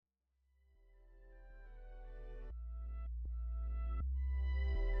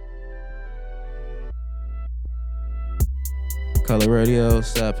Color Radio,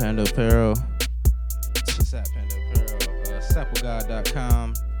 Sap Panda Apparel, SapPandaApparel,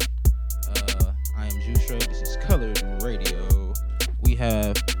 SappleGod.com. I am Juice Straight. This is Color Radio. We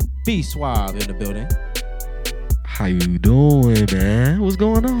have B Suave in the building. How you doing, man? What's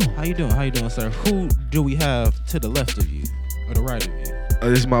going on? How you doing, sir? Who do we have to the left of you or the right of you?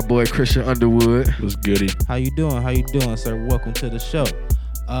 This is my boy Christian Underwood. What's goody? How you doing, sir? Welcome to the show.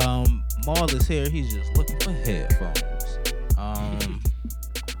 Maul is here. He's just looking for headphones.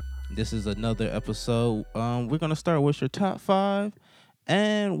 This is another episode. We're gonna start with your top 5,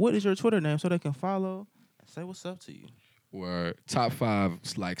 and what is your Twitter name so they can follow and say what's up to you. Word. Top 5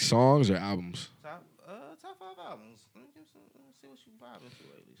 like songs or albums? Top 5 albums. Let me see what you vibing to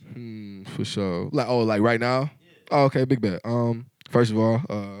lately. For sure. Like right now? Yeah. Oh, okay, big bet. First of all,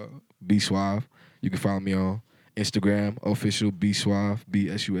 B Suave. You can follow me on Instagram, official B Suave,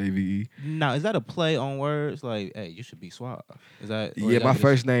 BSUAVE. Now, is that a play on words? Like, hey, you should be suave. Is that? Yeah, my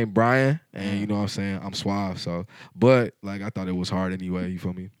first name Brian, and you know what I'm saying? I'm Suave, so. But, like, I thought it was hard anyway, you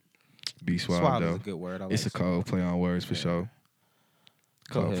feel me? B Suave, Suave though. is a good word. It's a cold play on words for sure.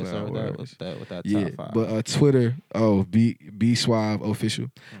 Go ahead, sir, with that top 5. But Twitter, B Suave official.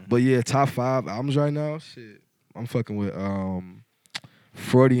 But yeah, top 5 albums right now, shit. I'm fucking with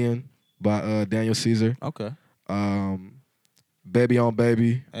Freudian by Daniel Caesar. Okay. Baby on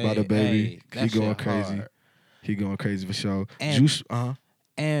Baby by the Baby. Hey, he going crazy. Hard. He going crazy for sure. And, Juice,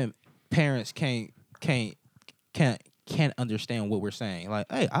 and parents can't understand what we're saying. Like,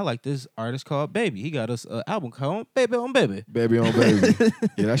 hey, I like this artist called Baby. He got us an album called Baby on Baby. Baby on Baby.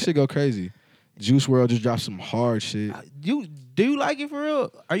 Yeah, that shit go crazy. Juice WRLD just dropped some hard shit. Do you like it for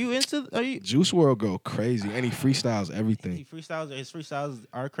real? Are you? Juice WRLD go crazy, and he freestyles everything. His freestyles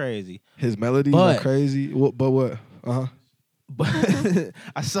are crazy. His melodies are crazy. But what? But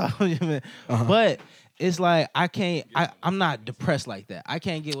I saw him, man. But it's like I'm not depressed like that. I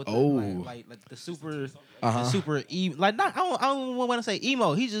can't get with like the super the super emo. Like not I don't want to say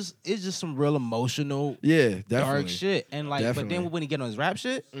emo. It's just some real emotional, definitely dark shit. And like, definitely. but then when he get on his rap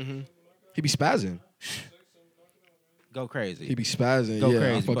shit, he be spazzing. Go crazy. He be spazzing. Go yeah,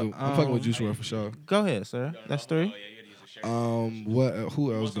 crazy. I'm fucking with Juice WRLD for sure. Go ahead, sir. That's 3. What?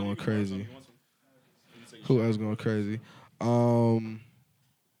 Who else going crazy?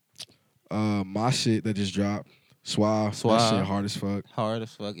 My shit that just dropped. Suave. That shit hard as fuck. Hard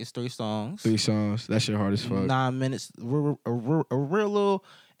as fuck. It's 3 songs. 3 songs. That shit hard as fuck. 9 minutes. A real little.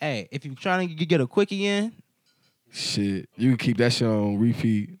 Hey, if you're trying to get a quickie in. Shit, you can keep that shit on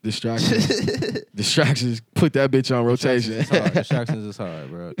repeat. Distractions. Put that bitch on rotation. Distractions is hard,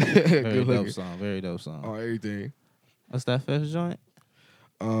 bro. Very dope song. On everything. What's that first joint?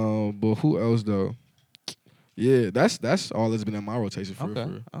 But who else though? Yeah, that's all that's been in my rotation for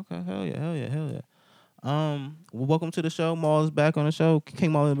real. Okay, hell yeah. Well, welcome to the show. Maul is back on the show.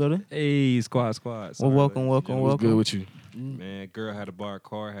 King Maul in the building. Hey, squad. Well, welcome. What's good with you? Man, girl had a bar,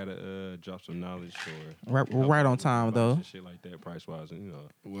 car had a drop some knowledge for Right on time though. Shit like that, price wise, and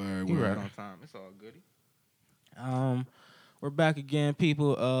Word. You right on time. It's all goody. We're back again,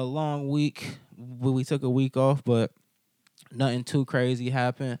 people. Long week. We took a week off, but nothing too crazy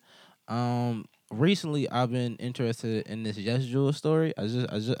happened. Recently, I've been interested in this Yes Jules story. I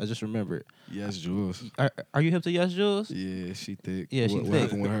just remembered. Yes, Jules. Are you hip to Yes Jules? Yeah, she thick. Yeah, she thick. What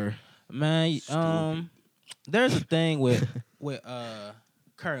happened with her? Man, there's a thing with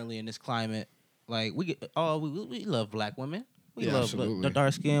currently in this climate, like we love black women. We love absolutely. the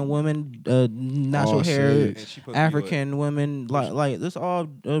dark skinned women, natural hair, African women. Like this all.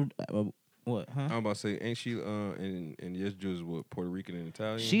 What? Huh? I'm about to say, ain't she in Yes Jules with Puerto Rican and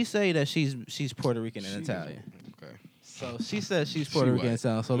Italian? She say that she's Puerto Rican and Italian. Okay. So she says she's Puerto Rican and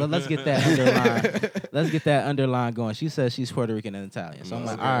Italian. So let's get that underline. Let's get that underline going. She says she's Puerto Rican and Italian. So I'm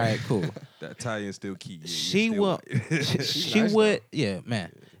like, all right, cool. That Italian still key. Yeah, She still went. She went. Yeah,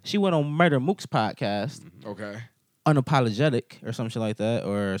 man. She went on Murder Mook's podcast. Okay. Unapologetic or some shit like that,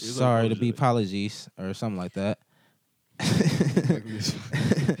 or sorry to be apologies or something like that.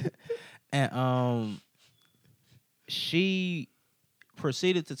 And she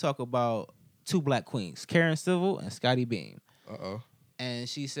proceeded to talk about 2 black queens, Karen Civil and Scotty Beam. And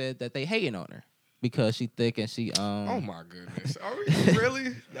she said that they hating on her because she thick and she Oh my goodness! Are we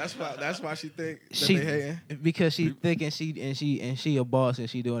really? That's why she think that they hating. Because she thick and she a boss and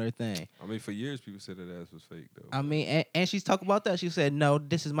she doing her thing. I mean, for years people said that ass was fake though. I mean, and she's talking about that. She said, "No,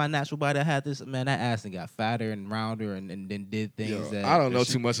 this is my natural body. I had this man. That ass and got fatter and rounder and then did things that I don't know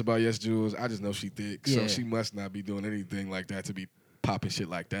too much about Yes Jules. I just know she thick, Yeah. so she must not be doing anything like that to be popping shit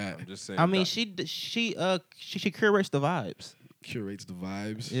like that. I'm just saying. I mean, she curates the vibes. curates the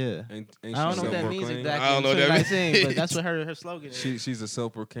vibes. Yeah. Ain't I don't she know what that means self-proclaimed? exactly. I don't know what that 2019, means. but that's what her slogan is. She's a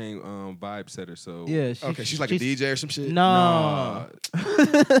self-proclaimed vibe setter. So Yeah. Okay, she's like a DJ or some shit. No. Nah,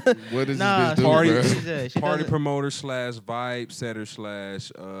 What does Nah, this bitch do, Party- bro? she's a DJ. She party doesn't- promoter / vibe setter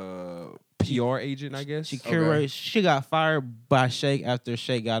 / PR agent, I guess. She curates. She got fired by Shake after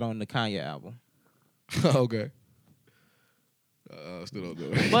Shake got on the Kanye album. Okay. Still don't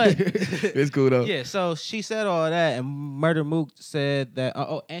do it. But- it's cool though. Yeah, so she said all that, and Murder Mook said that.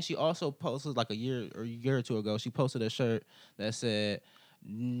 And she also posted like a year or two ago. She posted a shirt that said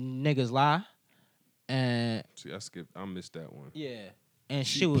 "Niggas lie," and See, I missed that one. yeah, and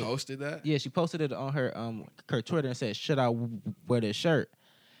She she was posted that. yeah, she posted it on her Twitter and said, "Should I wear this shirt?"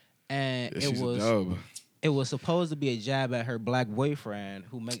 And Yeah, she's a dub. it was supposed to be a jab at her black boyfriend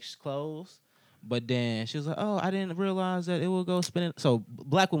who makes clothes. But then she was like, "Oh, I didn't realize that it would go spinning." So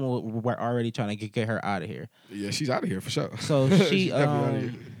black women were already trying to get her out of here. Yeah, she's out of here for sure. So She's she definitely outta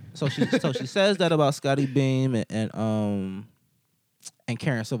here. so she says that about Scotty Beam and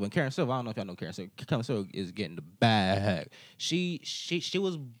Karen Silver. And Karen Silver, I don't know if y'all know Karen Silver. Karen Silver is getting the bag. She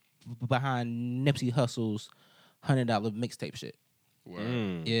was behind Nipsey Hussle's $100 mixtape shit.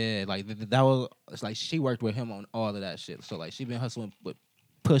 Mm. Yeah, like that was it's like she worked with him on all of that shit. So like she been hustling with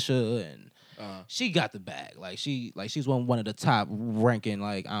Pusha and she got the bag. Like she's one of the top ranking.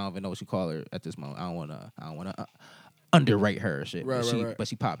 Like I don't even know what you call her at this moment. I don't wanna underrate her or shit. Right, right. But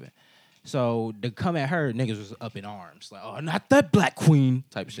she popping. So to come at her, niggas was up in arms. Like, oh, not that black queen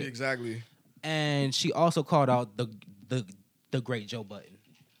type of shit. Exactly. And she also called out the great Joe Budden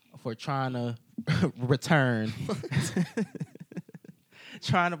for trying to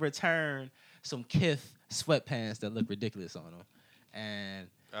return some Kith sweatpants that look ridiculous on him. And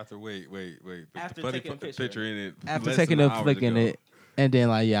After wait. After Buddy taking a put the picture. picture in it. after less taking than a hours flick in ago. it, and then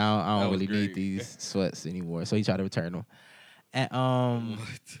like, yeah, I That don't was really need great. these sweats anymore. So he tried to return them. And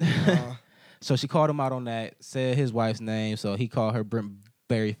Uh, so she called him out on that, said his wife's name, so he called her Brent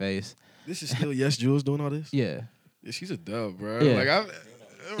Berryface. this is still Yes Jules doing all this. Yeah. Yeah, she's a dub, bro. Yeah. Like I'm,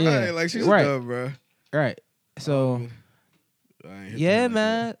 Yeah. right, like she's Right. a dub, bro. Right. So I ain't hit yeah, them like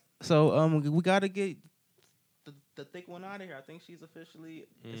man. So we gotta get the thick one out of here. I think she's officially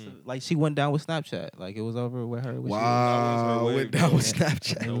like she went down with Snapchat. Like it was over with her. that. With Wow, wave, went down with yeah.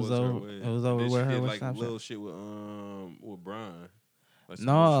 Snapchat. It was her over- way. it was over Then with she her did with like Snapchat. little shit with Brian. Like some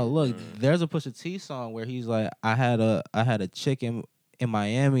No, little shit look, with Brian. there's a Pusha T song where he's like, I had a chick in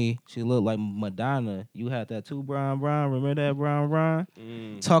Miami. She looked like Madonna. You had that too, Brian. Remember that, Brian?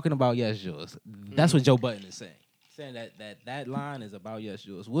 Mm. Talking about Yes Jules. That's what Joe Budden is saying. Saying that line is about Yes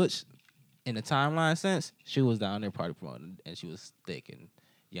Jules, which in the timeline sense, she was down there party promoting, and she was thick and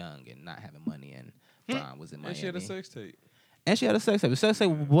young and not having money, and Brian was in Miami. And she had a sex tape. And she had a sex tape. The sex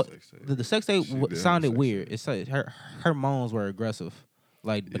tape, the sex tape She did have a sounded sex weird. tape. It's like her moans were aggressive,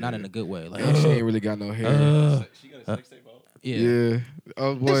 like, but not in a good way. Like, Yeah, she ain't really got no hair. She got a sex tape out. yeah. Yeah.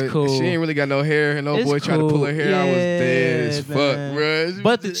 Oh boy, It's cool. she ain't really got no hair, and no It's boy tried to pull her hair. I was dead as Yeah, fuck, man. bro.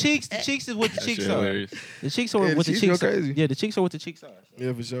 But the cheeks is what the cheeks are. hilarious. The cheeks are Yeah, what the the cheeks cheeks go are. crazy. Yeah, the cheeks are what the cheeks are.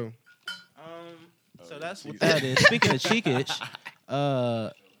 Yeah, for sure. So that's what that is. Speaking of cheekage,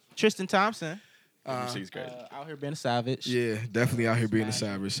 Tristan Thompson She's crazy. out here being a savage. Yeah, definitely out here being a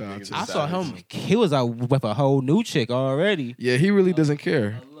savage. Shout out Niggas to I him. saw him. He was out with a whole new chick already. Yeah, he really doesn't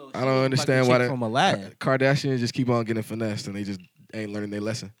care. I don't understand why that the from Aladdin. Kardashians just keep on getting finessed and they just ain't learning their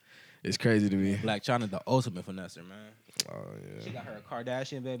lesson. It's crazy to me. Black China, the ultimate finesser, man. Oh She yeah, got her a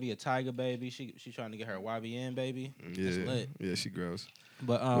Kardashian baby, a Tiger baby. She trying to get her a YBN baby. It's yeah, lit. yeah. She gross.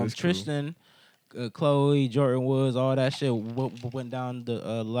 But it's cool. Tristan, Chloe, Jordan Woods, all that shit went down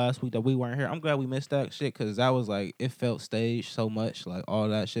the last week that we weren't here. I'm glad we missed that shit because that was like, it felt staged so much. Like all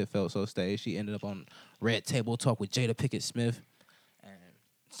that shit felt so staged. She ended up on Red Table Talk with Jada Pinkett Smith and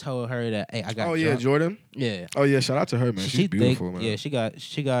told her that, hey, I got Oh yeah, drunk. Jordan. Yeah. Oh yeah, shout out to her, man. She's beautiful, thick. man. Yeah, she got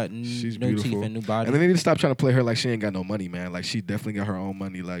She's new teeth beautiful. and new body. And they need to stop trying to play her like she ain't got no money, man. Like she definitely got her own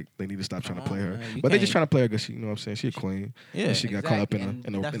money. Like they need to stop trying to play her. man, you But they just can't- trying to play her because she, you know what I'm saying? She a queen. Yeah, And she got caught up in exactly. a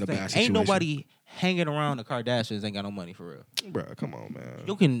And that's the bad thing. situation. Ain't nobody hanging around the Kardashians ain't got no money for real. Bruh, come on, man.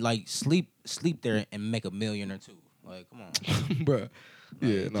 You can like sleep there and make $1 million or $2 million. Like, come on. Bruh.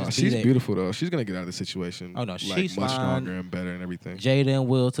 Yeah, Like, no, just be she's there. beautiful though. She's gonna get out of the situation. Oh, no, like, she's much fine. stronger and better and everything. Jada and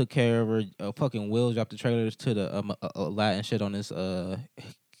Will took care of her. Fucking Will dropped the trailers to the Latin shit on his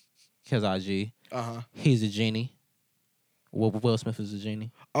his IG. He's a genie. Will Smith is a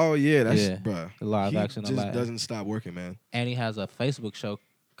genie, Oh yeah, that's Yeah. bruh. the live He action just Aladdin. doesn't stop working, man. And he has a Facebook show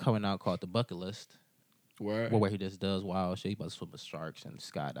coming out called The Bucket List, Where? where he just does wild shit. He about to swim with sharks and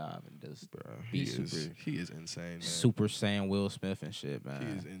skydive and just Bruh, be he is super- he is insane, man. Super Saiyan Will Smith and shit, He man.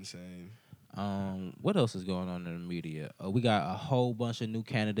 is insane. What else is going on in the media? We got a whole bunch of new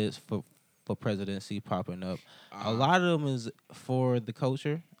candidates for presidency popping up. A lot of them is for the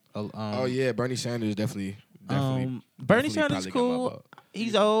culture. Oh yeah, Bernie Sanders definitely. Bernie definitely Sanders probably got my cool. vote.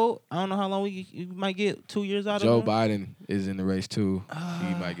 He's old. I don't know how long you might get 2 years out Joe of him. Biden is in the race too.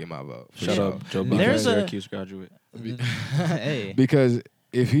 He might get my vote. for Shut sure. up, Joe There's Biden, a- Syracuse graduate. Hey, Because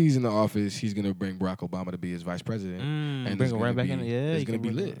if he's in the office, he's gonna bring Barack Obama to be his vice president, and bring it's him gonna right back be- in. Yeah, it's you gonna can be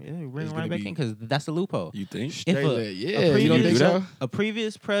bring lit. Yeah, bring It's him gonna right back be in because that's the loophole. You think? Straight If a- lit. a Yeah, you don't previous- think so? A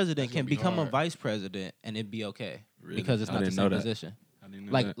previous president That's can gonna be become a hard. vice president and it'd be okay Really? because it's I not the didn't know same that. position. I didn't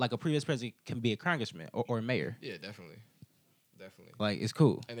know Like that. like a previous president can be a congressman or a mayor. Yeah, definitely. Like it's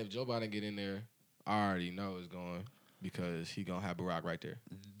cool. And if Joe Biden get in there, I already know it's going because he gonna have Barack right there.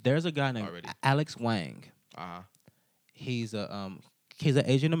 There's a guy named Already. Alex Wang. He's an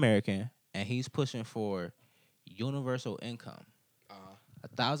Asian American and he's pushing for universal income.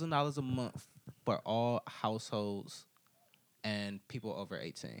 $1,000 a month for all households and people over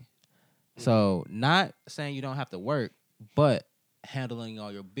 18. So not saying you don't have to work, but handling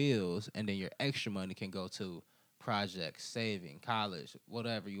all your bills and then your extra money can go to projects, saving, college,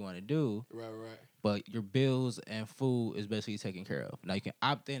 whatever you want to do. Right. But your bills and food is basically taken care of. Now you can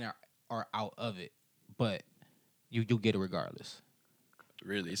opt in or out of it, but you'll get it regardless.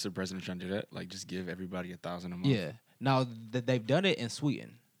 Really? Is the president trying to do that? Like, just give everybody $1,000 a month? Yeah. Now they've done it in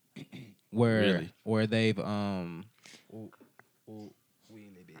Sweden, where they've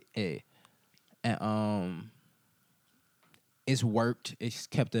yeah, and it's worked. It's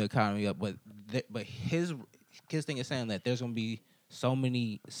kept the economy up. But his thing is saying that there's gonna be so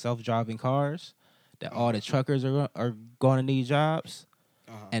many self-driving cars that all the truckers are going to need jobs,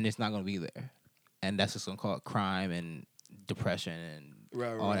 and it's not gonna be there, and that's just gonna cause crime and depression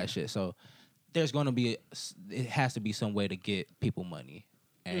and all that shit. So there's gonna be it has to be some way to get people money,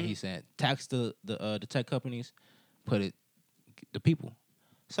 and he's saying tax the tech companies, put it the people.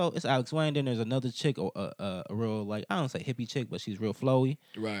 So it's Alex Wayne. Then there's another chick, a real like I don't say hippie chick, but she's real flowy.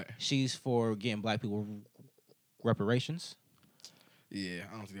 Right. She's for getting black people reparations. Yeah,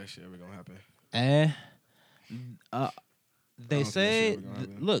 I don't think that shit ever gonna happen. And they don't think that said, shit ever gonna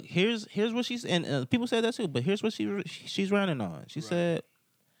happen. look, here's what she's and people said that too, but here's what she's running on. She said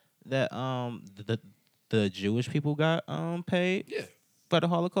that the Jewish people got paid Yeah. for the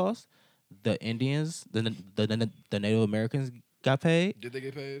Holocaust. The Indians, the Native Americans got paid. Did they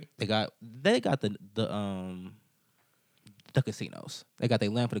get paid? They got the casinos. They got their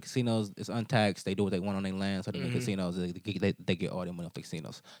land for the casinos. It's untaxed. They do what they want on their land. So they make casinos. They get all their money off the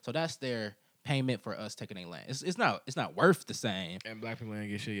casinos. So that's their payment for us taking their land. It's not worth the same. And black people ain't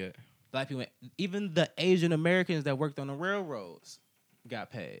get shit yet. Black people, even the Asian Americans that worked on the railroads, got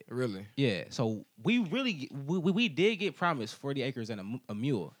paid. Really? Yeah. So we really we did get promised 40 acres and a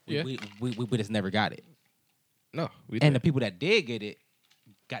mule. Yeah. We just never got it. No. We And the people that did get it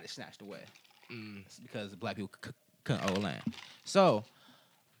got it snatched away. Mm. It's because black people couldn't own land. So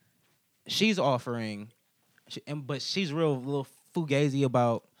she's offering, but she's real little fugazi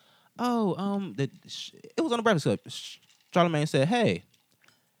about. It was on the Breakfast Club. Charlamagne said, "Hey,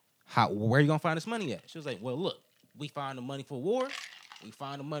 where are you gonna find this money at?" She was like, "Well, look, we find the money for war, we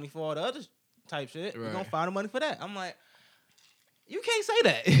find the money for all the other type shit. We're gonna Right. find the money for that." I'm like, you can't say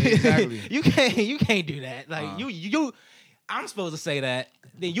that. Exactly. you can't do that. Like you. I'm supposed to say that.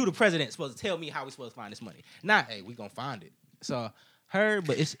 Then you, the president, supposed to tell me how we supposed to find this money. Not, hey, we gonna find it. So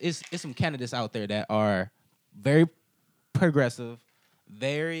but it's some candidates out there that are very progressive,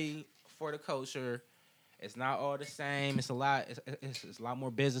 very for the culture. It's not all the same. It's a lot. It's a lot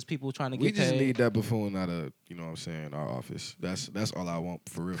more business people trying to get We just paid. need that buffoon out of, you know what I'm saying, our office. That's all I want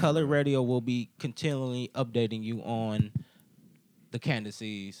for real. Color for real. Radio will be continually updating you on the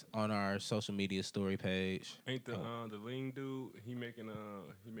candidacies on our social media story page. Ain't the lean dude? He making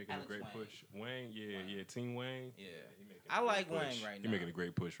a Alex great Wang. push. Wang, yeah, Team Wang. Yeah, he making I a like great Wang push. right He now making a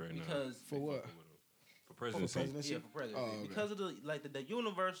great push right now because For what? for presidency. presidency? yeah, for president. Oh, okay. Because of the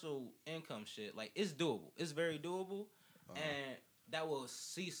universal income shit, like it's doable. It's very doable, and that will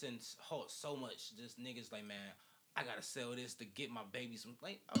cease and halt so much. Just niggas like, man, I gotta sell this to get my baby some.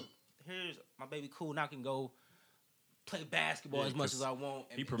 Like, oh, here's my baby. Cool, now I can go play basketball Yeah, as much 'cause as I want.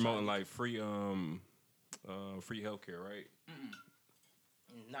 He promoting like free healthcare, right?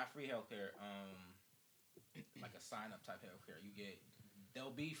 not free healthcare. Like a sign up type healthcare. There'll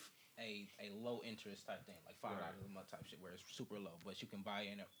be a low interest type thing, like $5 a month type shit, where it's super low, but you can buy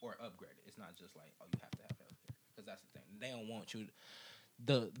in or upgrade it. It's not just like, oh, you have to have healthcare, because that's the thing. They don't want you.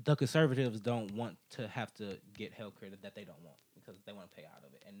 The conservatives don't want to have to get healthcare that they don't want, because they want to pay out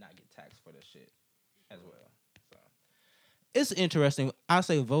of it and not get taxed for this shit as well. So it's interesting. I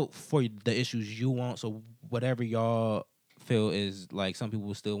say vote for the issues you want. So whatever y'all feel is like, some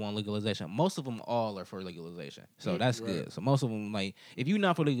people still want legalization. Most of them all are for legalization, so that's good. So most of them, like, if you're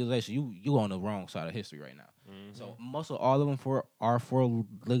not for legalization, you on the wrong side of history right now. So most of all of them are for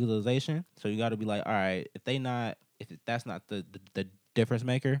legalization. So you got to be like, all right, if that's not the difference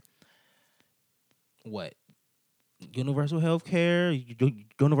maker, what? Universal health care,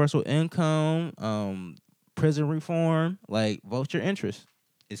 universal income, prison reform, like, vote your interest.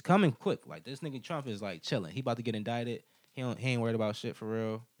 It's coming quick. Like, this nigga Trump is like chilling. He about to get indicted. He ain't worried about shit for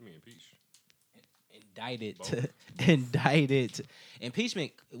real. You mean impeach? Indicted.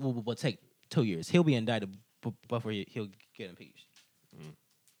 Impeachment will take 2 years. He'll be indicted before he'll get impeached.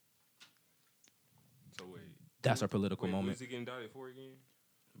 So wait. That's our political Wait, moment. what's he getting indicted for again?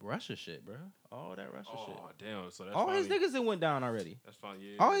 Russia shit, bro. All that Russia shit. Oh damn! So that's All his finally- niggas that went down already. That's fine.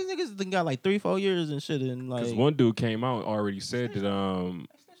 Yeah. All his niggas done got like 3-4 years and shit, and like, Because one dude came out and already said that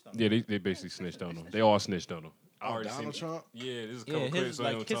yeah, they basically snitched on him. They all snitched on him. I already Donald seen Trump? Yeah, this is a couple yeah, clips his on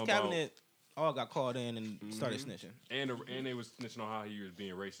him like his talking about- cabinet all got called in and started snitching. And they was snitching on how he was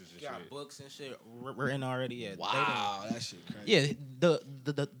being racist and Got shit. books and shit written already. Yeah, Wow, that shit crazy. yeah.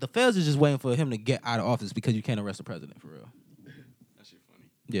 The feds is just waiting for him to get out of office because you can't arrest the president for real. That shit funny.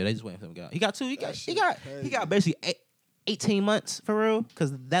 Yeah, they just waiting for him to get out. He got two. He shit got crazy. basically 18 months for real.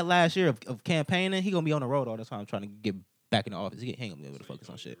 Because that last year of campaigning, he gonna be on the road all the time trying to get back in the office. He ain't gonna be able to focus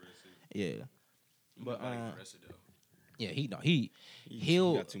on shit. Yeah, but yeah,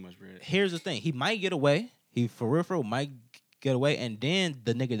 he'll got too much bread. Here's the thing. He might get away. He for real might get away, and then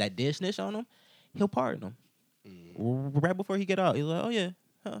the nigga that did snitch on him, he'll pardon him. Right before he get out, he's like, "Oh yeah,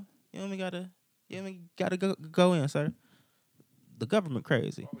 huh? You only gotta go in, sir." The government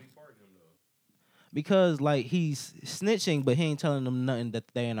crazy. Because like he's snitching, but he ain't telling them nothing that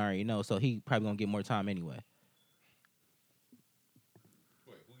they ain't already know. So he probably gonna get more time anyway.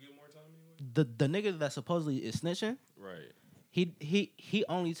 Wait, who get more time anyway? The nigga that supposedly is snitching, Right. he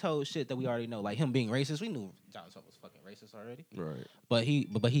only told shit that we already know, like him being racist. We knew Donald Trump was fucking racist already. Right. But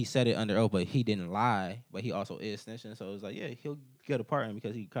he said it under oath, but he didn't lie. But he also is snitching, so it's like, yeah, he'll get a pardon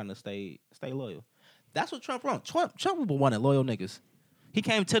because he kind of stay loyal. That's what Trump wants. Trump wanted loyal niggas. He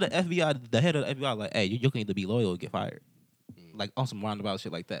came to the FBI, the head of the FBI, like, hey, you can either be loyal or get fired. Like on some roundabout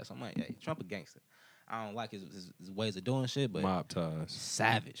shit like that. So I'm like, hey, Trump a gangster. I don't like his ways of doing shit, but Mob ties.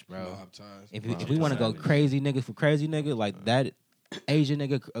 savage, bro. Mob ties. If we want to go crazy nigga for crazy nigga, like that Asian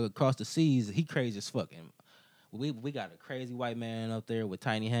nigga across the seas, he crazy as fuck. And we got a crazy white man up there with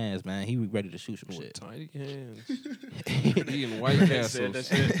tiny hands, man. He ready to shoot some shit. Tiny hands. Eating White He said that Castles.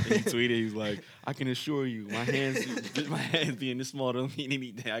 shit. He tweeted, he's like, I can assure you, my hands being this small don't mean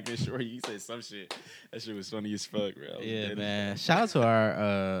anything. I can assure you. He said some shit. That shit was funny as fuck, bro. I was Yeah, dead as man. fuck. Shout out to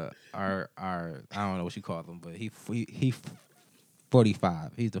our I don't know what you call him, but he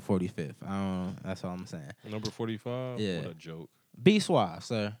 45. He's the 45th. I don't. That's all I'm saying. Number 45. Yeah. What a joke. Be suave,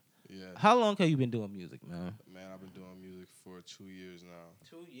 sir. Yeah, How long have you been doing music, man? man, I've been doing music for 2 years now.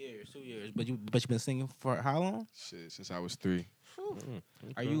 2 years. 2 years. But you been singing for how long? Shit, since I was 3.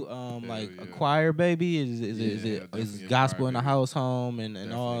 Are you like yeah. a choir baby? Is Yeah, it definitely a gospel choir in the baby. house home and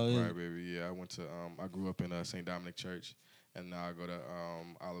Definitely all? a choir baby. Yeah, I went to I grew up in St. Dominic Church, and now I go to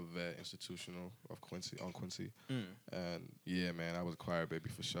Olivet Institutional of Quincy on Quincy. And yeah, man, I was a choir baby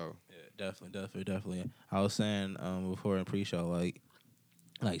for sure. Yeah, definitely. I was saying before in pre-show, like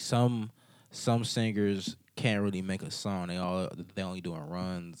some singers can't really make a song. They only doing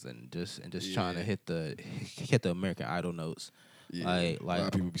runs and just trying to Yeah. hit the American Idol notes. Yeah, Like a lot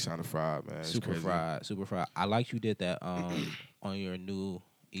of people be sounding fried, man. It's Super crazy. fried. I like you did that on your new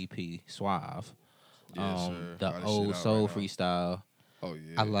EP Suave. Yes, sir. The Got this old shit out soul right now. freestyle. Oh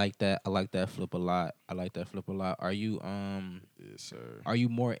yeah. I like that. I like that flip a lot. Are you Yes, sir. are you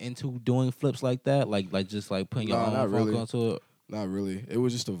more into doing flips like that? Like just like putting your Nah, own not funk really. onto it? Not really. It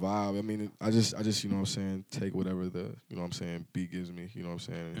was just a vibe. I mean, I just you know what I'm saying, take whatever the, you know what I'm saying, beat gives me, you know what I'm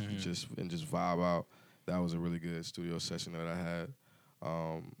saying, and just vibe out. That was a really good studio session that I had.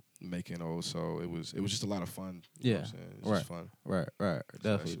 Making old soul. It was just a lot of fun. You know what I'm saying? It's just fun. Right. So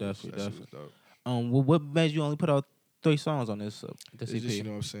that shit Definitely. was dope. What made you only put out 3 songs on this It's EP? just, you know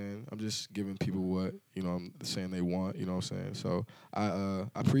what I'm saying, I'm just giving people what, you know, I'm saying they want, you know what I'm saying. So I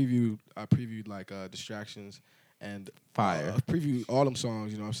previewed like Distractions and Fire. previewed all them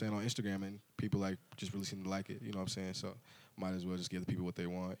songs, you know what I'm saying, on Instagram, and people like just really seem to like it, you know what I'm saying. So might as well just give the people what they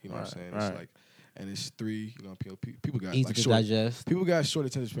want, you know what I'm saying. Right. It's like, and it's 3, you know, people got Easy like to short, digest. people got short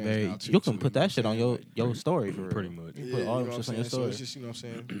attention spans Very, now too. you can so, put know what that shit I'm on saying? your story for real. Pretty much. You Yeah, put all you them know what shits on I'm your saying? So story. it's just, you know what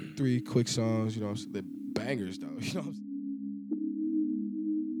I'm saying, 3 quick songs, you know, they're bangers though, you know what I'm saying.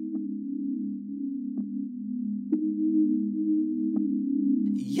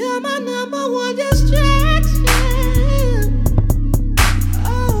 You're my number one distraction.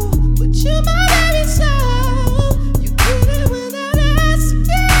 Oh, but you're my baby soul. You get it without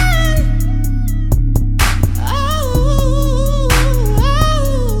asking. Oh,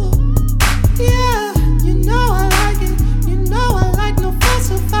 yeah. You know I like it. You know I like no fuss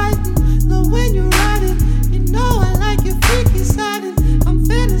or fighting. Love when you ride it. You know I like your freaky side. I'm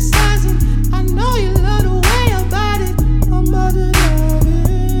fantasizing. I know you love the way about it. I'm about to dive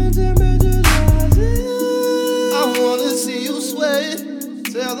in, temperature-rising. I wanna see you sweat.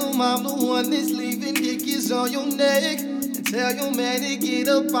 Tell them I'm the one that's leaving hickeys on your neck. And tell your man to get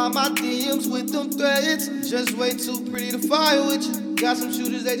up on my DMs with them threats. Just way too pretty to fire with you. Got some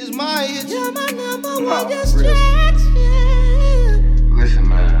shooters that just might hit you. You're my number one distraction. Listen,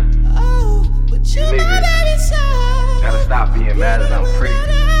 man. Oh, but you my baby soul. Gotta stop being mad that I'm pretty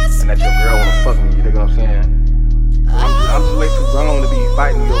and that your girl wanna fuck me. You dig what I'm saying? I'm just way too grown to be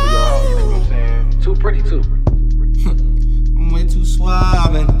fighting me over y'all. You dig what I'm saying? Too pretty too. I'm way too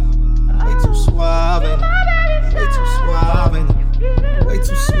suave and way too suave and way too suave and way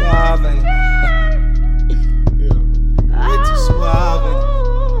too suave and way too suave and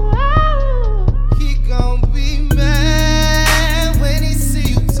he gon' be mad when he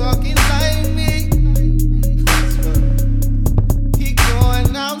see you talking like me. He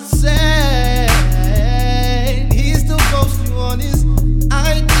going outside. He still post you on his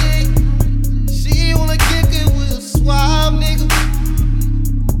IG. She wanna kick it with a suave nigga.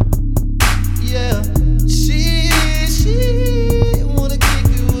 Yeah, she wanna kick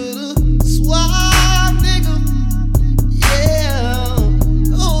it with a suave nigga. Yeah,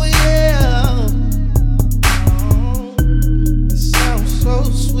 oh yeah. Oh, it sounds so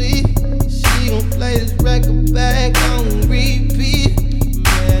sweet. She gon' play this record back on repeat.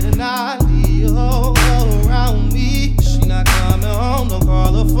 Man, and I need her around me. She not coming home, don't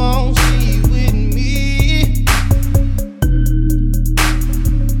call her phone. She with me.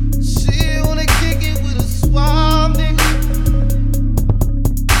 She wanna kick it with a suave nigga.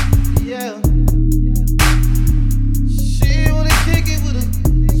 Yeah. She wanna kick it with a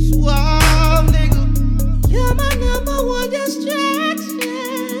suave nigga. You're my number one distraction.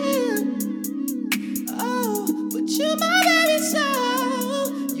 Oh, but you're my baby soul.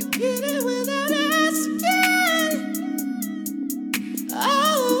 You get it without asking. Oh,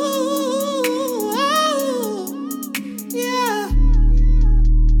 yeah.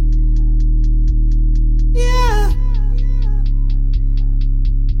 Yeah.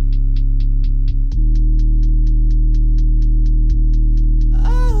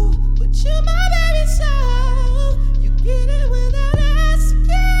 Oh, but you're my baby soul. You get it without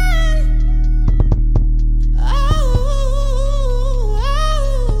asking.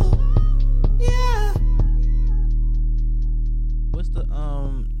 Oh, yeah. What's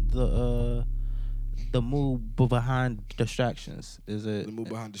the move behind distractions? Is it The move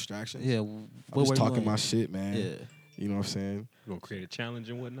behind distractions. Yeah, I'm what just were you talking doing? my shit, man. Yeah. You know what I'm saying? You gonna create a challenge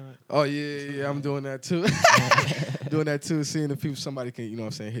and whatnot? Oh yeah, I'm doing that too. Doing that too, seeing if people somebody can, you know what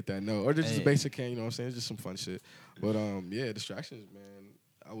I'm saying, hit that note. Or just Hey. a basic can, you know what I'm saying? It's just some fun shit. But yeah, distractions, man.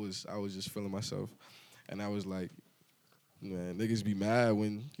 I was just feeling myself. And I was like, man, niggas be mad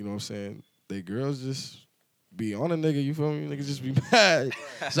when, you know what I'm saying, they girls just be on a nigga, you feel me? Niggas just be mad.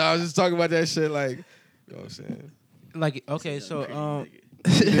 So I was just talking about that shit like, you know what I'm saying? Like okay, so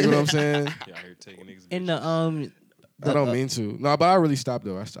You dig what I'm saying? Yeah, out here taking niggas. in the I don't mean to. No, but I really stopped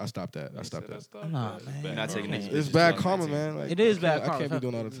though. I stopped that. I stopped that. Nah, man. Not taking niggas. It's bad karma, man. Like, It is I bad can't- karma. I can't be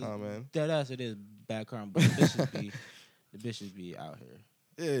doing all the time, man. Dead ass, it is bad karma. But the bitches be out here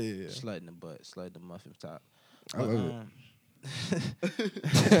Yeah. slutting the butt, slutting the muffin top. I love it.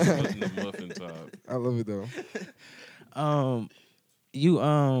 Putting the muffin top. I love it though.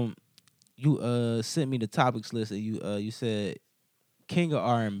 You sent me the topics list and you said King of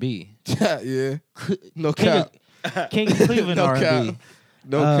R&B. Yeah. No King cap. of, King of Cleveland No R&B. cap.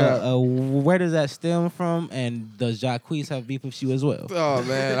 No cap. Where does that stem from? And does Jacquees have beef with you as well? Oh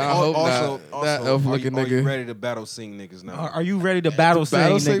man, I hope not. That elf looking are you nigga. ready to battle sing niggas now? Are you ready to battle sing,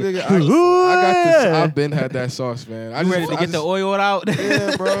 Battle sing, nigga? nigga. I got this. I've been had that sauce, man. I You ready to get the oil out?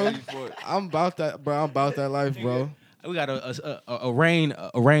 Yeah, bro. I'm about that, bro. I'm about that life, bro. We got a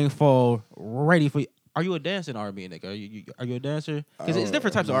rainfall ready for you. Are you a dancer in R&B, nigga? Are you a dancer? Because it's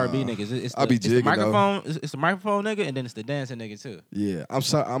different types of R&B niggas. It's I be it's the jigging, though. microphone. It's the microphone nigga, and then it's the dancing nigga too. Yeah,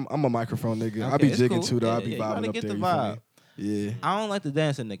 I'm a microphone nigga. I Okay, be it's jigging cool. too, though. I Yeah, be yeah, you gotta vibing up get there. the You feel vibe. me? Yeah. I don't like the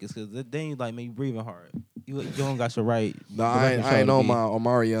dancing niggas because then you like me breathing hard. You don't got your right. No, I ain't on my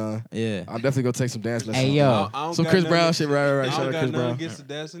Omarion. Yeah. I'm definitely gonna take some dance lessons. Hey, yo. I don't Some got Chris nothing- Brown shit, right. I Shout don't out got Chris nothing Brown. against the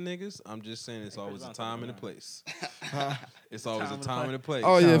dancing niggas. I'm just saying it's always a time and a place. It's always Time a and time and a place.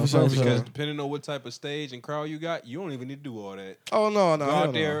 Oh yeah, No, for sure. for For sure. Because sure. depending on what type of stage and crowd you got, you don't even need to do all that. Oh no, Go hell out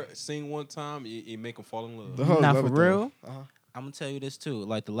no. there, sing one time, you make them fall in love. The hoes Nah, love for it, though. real. Uh-huh. I'm gonna tell you this too.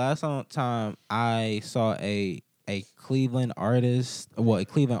 Like the last time I saw a Cleveland artist, well, a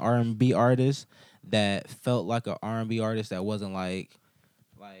Cleveland R&B artist that felt like an R&B artist that wasn't like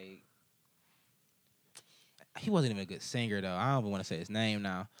he wasn't even a good singer though. I don't even want to say his name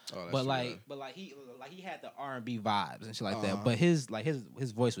now. Oh, that's But too like, bad. he had the R&B vibes and shit like Uh-huh. that. But his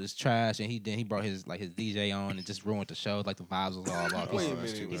voice was trash, and he brought his DJ on and just ruined the show. Like the vibes was all off. Wait a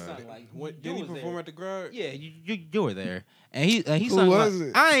that's minute. too He bad. sounded like What, you did he was perform there. at the Grove? Yeah, you were there, and he Who sung was like,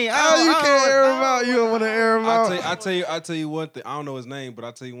 it? I ain't. Oh, you can't air him I out. You don't want to air him out. I tell you one thing. I don't know his name, but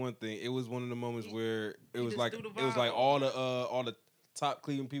I tell you one thing. It was one of the moments where he just threw the it was like vibe. all the top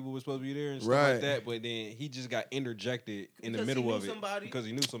Cleveland people were supposed to be there and stuff Right. like that. But then he just got interjected in the Because he middle knew of it somebody. because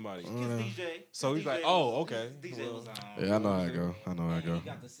he knew somebody. DJ. So he's DJ like, was- oh, okay. DJ Well, was on. Yeah, I know how I go. I know how I And go. he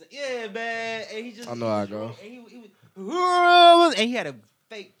got the yeah, man. And he just I know how I go. And he was, and he had a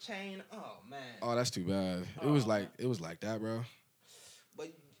fake chain. Oh man. Oh, that's too bad. It was like that, bro.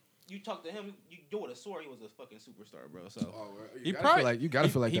 But you talk to him, you would have swore he was a fucking superstar, bro. So He gotta probably feel like you gotta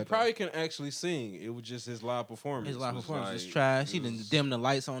feel like he that. probably can actually sing. It was just his live performance. his live was performance was like- trash. He it didn't was- dim the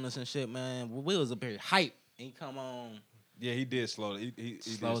lights on us and shit, man. We was up here hype. And he come on, Yeah, he did slow. He did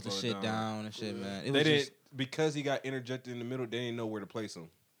slowed the slow it shit down and shit, man. It They was didn't just, because he got interjected in the middle. They didn't know where to place him.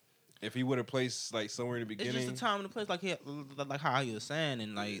 If he would have placed like somewhere in the it's beginning, just the time and the place, like how he was saying,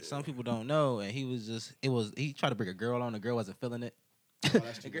 and like some people don't know, and he was just he tried to bring a girl on, the girl wasn't feeling it.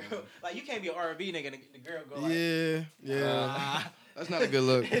 The girl, like you can't be an R&B nigga, and the girl go like, Yeah. That's not a good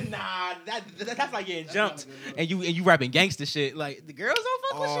look. nah, that's like getting jumped, and you rapping gangster shit. Like the girls don't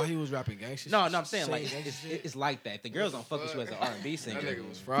fuck Oh, with you. he was rapping gangster. No, I'm saying like it's like that. The girls don't fuck with you as an R&B singer. That nigga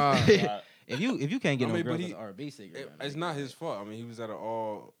was fried. if you can't get I no mean, but girls he- as an R&B singer, it's not his fault. I mean, he was at it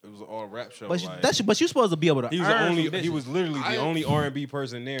was an all rap show. But like, but you supposed to be able to. he was the earn only. some He bitches. was literally I- the only R&B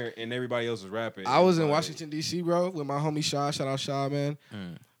person there, and everybody else was rapping. I was in Like, Washington D.C., bro, with my homie Shaw. Shout out Shaw, man.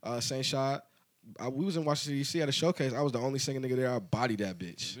 Saint Shaw. We was in Washington D.C. at a showcase. I was the only singing nigga there. I bodied that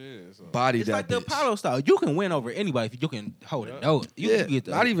bitch. Yeah, so. Bodied It's that like the bitch. Apollo style. You can win over anybody if you can hold a note. You Yeah, can get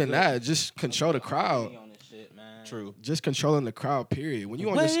the, not even that. Just control the crowd. on this shit, man. True. Just controlling the crowd. Period. When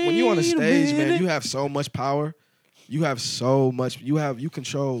you on this, when you on the Wait a stage, man, minute. you have so much power. You have so much. You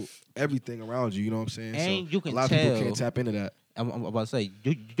control everything around you. You know what I'm saying? And so you can a lot of people tell- can't tap into that. I'm about to say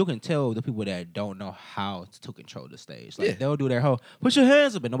you can tell the people that don't know how to control the stage. Like Yeah. they'll do their whole put your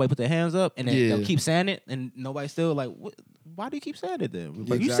hands up, and nobody put their hands up, and then Yeah. they'll keep saying it, and nobody still like. Why do you keep saying it then?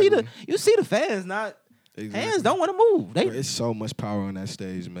 But Exactly. you see the fans not Exactly. hands don't want to move. They Bro, it's so much power on that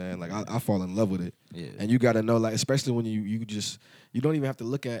stage, man. Like I fall in love with it. yeah. And you got to know, like, especially when you don't even have to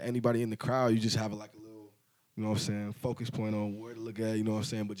look at anybody in the crowd. You just have like a little, you know what I'm saying, focus point on where to look at. You know what I'm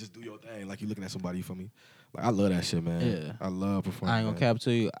saying, but just do your thing, like you looking at somebody. For me, like I love that shit, man. Yeah. I love performing. I ain't gonna man. cap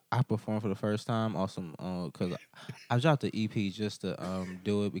to you. I performed for the first time, awesome, because I dropped the EP just to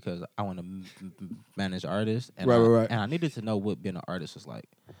do it because I want to manage artists, and Right. and I needed to know what being an artist was like.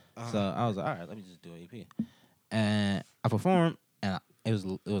 So I was like, all right, let me just do an EP, and I performed, and it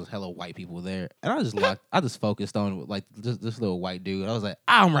was hella white people there, and I just focused on like this little white dude. I was like,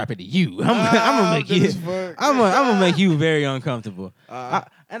 I'm rapping to you. I'm gonna make you. I'm gonna make you very uncomfortable. I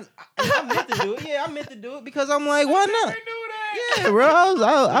meant to do it. Yeah, I meant to do it because I'm like, why not? Yeah, bro.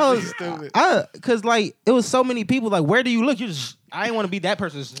 Cause like it was so many people. Like, where do you look? I ain't want to be that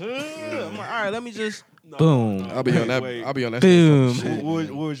person. I'm like, all right, let me just boom. I'll be on that. Wait. I'll be on that. Boom. stage talking What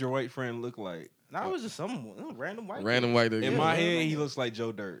shit. would your white friend look like? Nah, it was just some random white. Random white dude. In my head, he looks like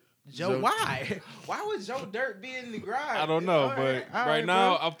Joe Dirt. Joe, why? Why would Joe Dirt be in the garage? I don't know, All but all right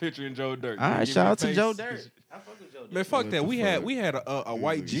now bro. I'm picturing Joe Dirt. All right, Give me shout a out to face. Joe Dirt. I fuck with Joe Dirt. Man, fuck What that. the We had a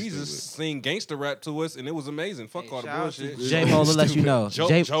white Niggas Jesus stupid. sing gangster rap to us, and it was amazing. Fuck all the Shout out to bullshit. J Mo to let you know.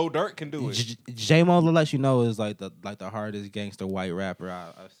 Joe Dirt can do it. J Mo to let you know is like the hardest gangster white rapper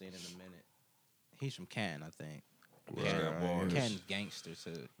I've seen in a minute. He's from Canton, I think. Bitch got bars. Canton's gangster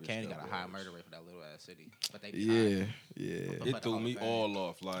too. Canton got a high murder rate for that little ass city. But they be Yeah, high. yeah. It threw me all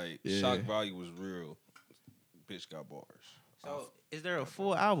off. Like Yeah. shock value was real. Bitch got bars. So is there a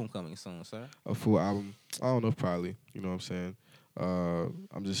full album coming soon, sir? A full album. I don't know, probably. You know what I'm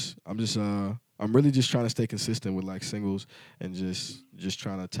saying? I'm really just trying to stay consistent with like singles and just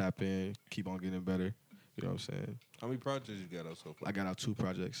trying to tap in, keep on getting better. You know what I'm saying? How many projects you got out so far? I got out 2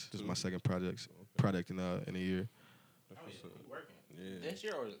 projects. This is my second project in a year. Yeah, This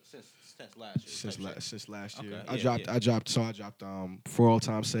year or since last year? Since last year. Okay, I dropped For All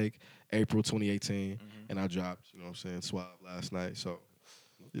Time's Sake, April 2018, and I dropped, you know what I'm saying, Suave last night. So,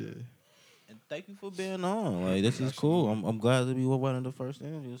 yeah. And thank you for being on. Like, this is cool. I'm glad to be one of the first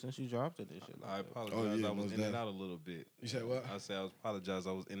interviews since you dropped it. This shit. I apologize. Oh, yeah, I was most in and definitely. out a little bit. You said what? I said I apologize.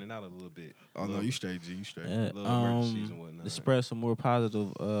 I was in and out a little bit. Oh, no, you straight, G. You straight. Yeah, Little emergencies and whatnot. to spread some more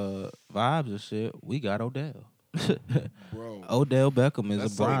positive vibes and shit, we got Odell. Bro. Odell Beckham is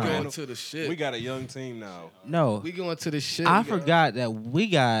That's a so Brown. good. Going to the shit. We got a young team now. No, We going to the shit. I forgot that we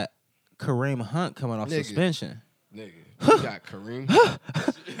got Kareem Hunt coming off Nigga. suspension. Nigga. We got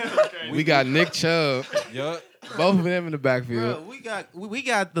Kareem. We got Nick Chubb. Yup. Both of them in the backfield. Bro, we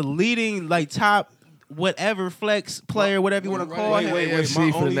got the leading top whatever flex player, whatever you want to call Wait, him. wait. AFC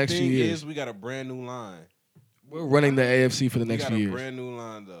My for the only next few thing years. is we got a brand new line. We're running the AFC for the next few we got years. a brand new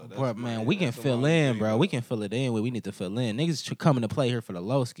line though. That's But man, we can that's the fill only in, thing, bro. though. We can fill it in where we need to fill in. Niggas coming to play here for the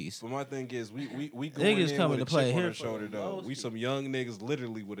Lowskis. But my thing is, we going Niggas in coming with to a play chip here on our for shoulder the though. most. We some young niggas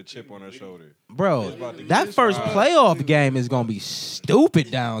literally with a chip on our shoulder. Bro, about to that get first this playoff game is gonna be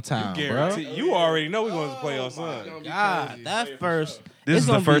stupid downtown, bro. Guarantee. You already know we going to play on Sunday. God, that first. This it's is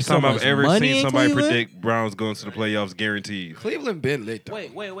the gonna be first so time I've much ever money seen in somebody Cleveland. predict Browns going to the playoffs guaranteed. Cleveland been lit though.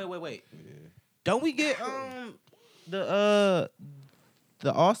 Wait. Don't we get the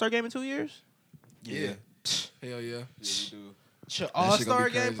All-Star game in 2 years? Yeah. Hell yeah. All-Star gonna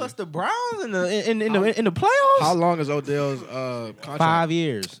be game crazy. plus the Browns in the playoffs? How long is Odell's contract? 5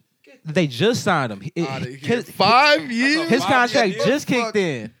 years. They just signed him. Outta here. His, 5 years? his contract deal? just kicked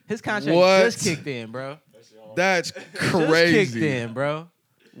in. His contract What? just kicked in, bro. That's Just kicked crazy. in, bro.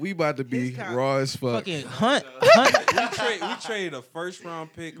 We about to be His con- raw as fuck. Fucking Hunt. We traded a first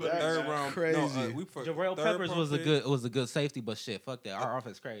round pick, a third round. crazy. Jarrell Peppers was a good safety, but shit, fuck that. Our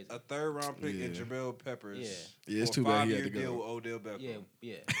offense crazy. A third round pick in Yeah. Jarrell Peppers. Yeah. Yeah, it's for too a bad he had 5-year to deal go. with Odell Beckham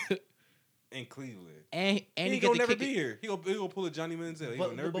Yeah. in Cleveland. And He he ain't get gonna to never kick be it. here. He gonna pull a Johnny Manziel. He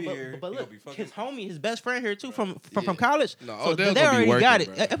gonna never be here. But He look, gonna be fucking. his homie, his best friend here too from Yeah. college. No, so Odell they gonna be already working, got it.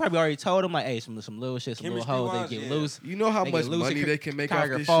 bro. They probably already told him like, hey, some little shit, some little hoes. Chemistry-wise, They get yeah. loose. You know how They much get loose. money they can make off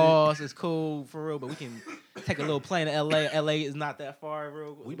Tiger this Falls is cool for real, but we can take a little plane to LA. LA is not that far,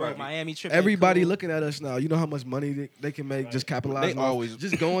 real. We Bro, about to- Miami trip. shit? Everybody cool. looking at us now. You know how much money they can make just capitalizing They off- always-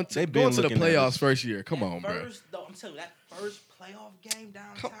 just going they to been going to the looking at playoffs us. first year. Come on, bro. First, though, I'm telling you, that first playoff game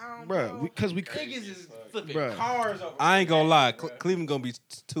downtown, Bro, because we niggas is flipping Bruh. cars over. I ain't gonna there, lie, bruh. Cleveland gonna be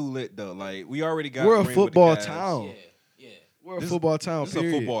too lit though. Like we already got. we're a ring with the football Cavs. town. Yeah. We're a This- football town. This is a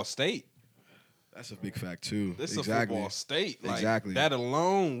period. football state. That's a big fact too. This is exactly. a football state. Like, Exactly. That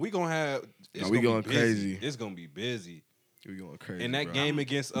alone, we gonna have. It's No, we gonna going be busy. crazy. It's gonna be busy. We going crazy. And that bro. game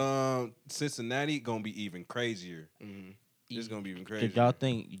against Cincinnati gonna be even crazier. Mhm. It's gonna be even crazier. Did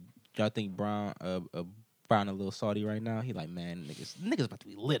y'all think Brown Brown a little salty right now? He like, man, niggas about to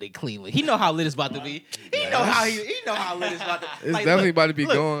be lit in Cleveland. He know how lit it's about to be. He know how lit it's about to. It's like, definitely look, about to be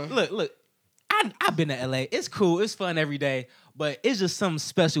look, going. Look. I've been to LA. It's cool. It's fun every day. But it's just something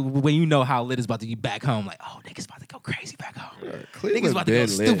special when you know how lit it's about to be back home. Like, oh, niggas about to go crazy back home. Cleveland Niggas about to go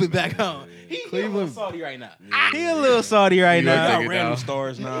been lit, stupid man. back home. He a little Cleveland- salty right now. He a little salty right You know We now. got nigga random now.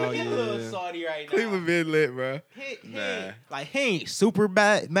 stars now. He a little Yeah. salty right now. Cleveland been lit, bro. He ain't super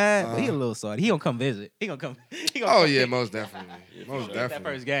mad, but he a little salty. He gonna come visit. He gonna come. He gonna Oh come yeah, visit. most definitely. Most That definitely.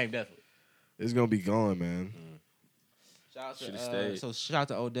 first game, definitely. It's gonna be going, man. Shout out Shoulda to stayed. so shout out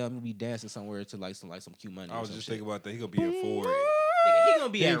to Odell. We'll be dancing somewhere to like some Q money. I was or some just shit. thinking about that. He gonna be in forward. Nigga, he gonna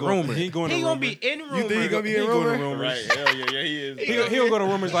be He at ain't going- rumor. he ain't going to He gonna rumor. be in rumor. You think he gonna be He in going to rumor? rumors. Right. Hell yeah, he is. He'll go to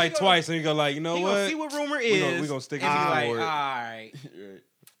rumors like twice, and he go like, you know He gonna what? see what rumor We is. gonna stick and it be to like, all forward. right,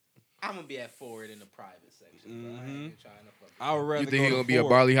 I'm gonna be at forward in the private section. Bro. I ain't Mhm. even trying to fuck. I would rather You think he go gonna to be a forward.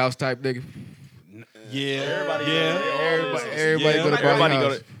 Barley House type nigga? Yeah, Everybody yeah. Everybody Yeah. go to Everybody Barley go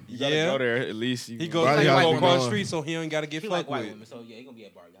House. to. You gotta Yeah. go there at least. You He go. goes Barley he House go be across the going. street, so he ain't got to get He like fucked white with. women, so yeah, he gonna be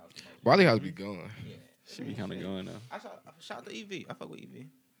at Barley House. Barley House be going. Yeah. Should be kind of going now. I shout out to EV. I fuck with EV.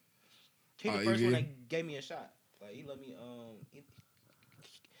 He Oh, the first EV? one that gave me a shot. Like he let me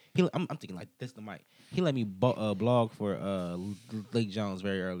I'm thinking like this the mic. He let me blog for Leak Jones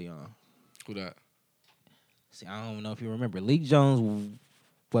very early on. Who that? See, I don't know if you remember. Leak Jones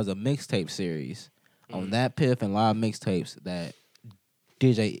was a mixtape series on that Piff and live mixtapes that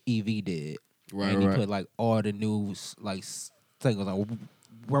DJ EV did. Right, and he right. put like all the news like singles on.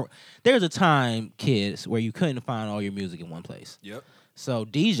 There's a time, kids, where you couldn't find all your music in one place. Yep. So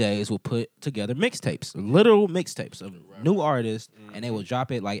DJs will put together mixtapes, literal mixtapes of new artists, and they will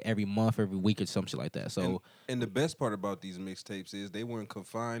drop it like every month, every week, or some shit like that. So And the best part about these mixtapes is they weren't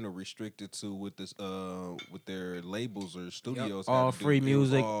confined or restricted to what this with their labels or studios. had All to do. free It was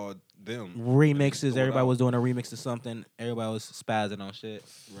music, all them remixes. throw it Everybody out. was doing a remix to something. Everybody was spazzing on shit.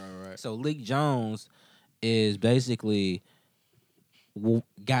 Right. So Leak Jones is basically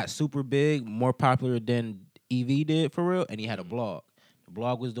got super big, more popular than EV did for real, and he had a blog. The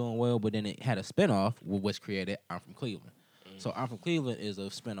blog was doing well, but then it had a spinoff, which created I'm From Cleveland. So I'm From Cleveland is a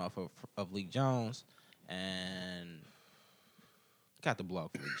spinoff of Leak Jones, and got the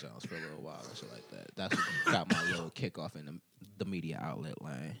blog for Leak Jones for a little while and shit like that. That's what got my little kickoff in the media outlet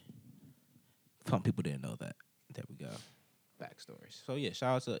lane. Some people didn't know that. There we go. Backstories. So yeah,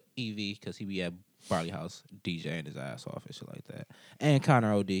 shout out to EV because he be at Barley House DJing his ass off and shit like that. And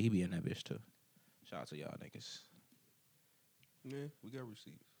Connor OD, he be in that bitch too. Shout out to y'all niggas. Yeah, we got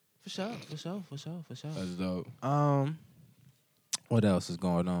receipts. For sure. That's dope. What else is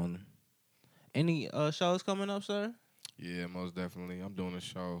going on? Any shows coming up, sir? Yeah, most definitely. I'm doing a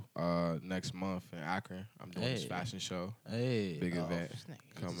show next month in Akron. I'm doing this Hey. fashion show. Hey, Big event this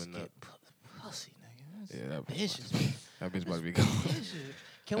nigga coming just up. get pussy, nigga. Yeah, that bitches. That bitch about to be gone.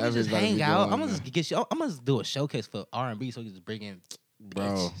 Can That we just bitch about to hang be out? going, I'm gonna man. just get you. I'm gonna just do a showcase for R&B, so we just bring in Bro,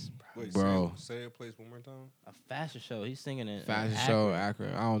 bitches, Wait, Bro. say it place one more time. a fashion show. He's singing in fashion Akron. show in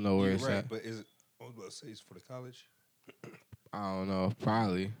Akron. I don't know where You're it's right, at. but is it? I was about to say it's for the college. I don't know.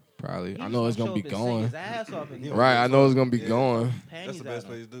 Probably. He I know it's show gonna be up and sing going. his ass off and Yeah, get Right, I know it's gonna be Yeah. going. That's panties the best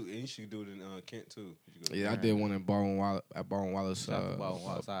out on place to do it. And you should do it in Kent too. You should go to Yeah, I Kent. did one in Baldwin Wallace. Shout out to Baldwin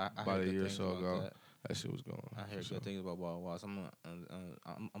Wallace. I about heard a good year or things so about ago. that. That shit was going. I heard for good things about Baldwin Wallace.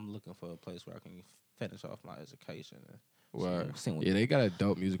 I'm looking for a place where I can finish off my education. And Word. sing with Yeah, they got a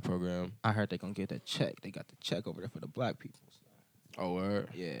dope music program. I heard they gonna get that check. They got the check over there for the black people. Oh, word.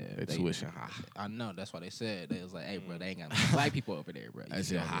 Yeah, They tuition high. I know. That's why they said they was like, "Hey, bro, they ain't got no black people over there, bro. You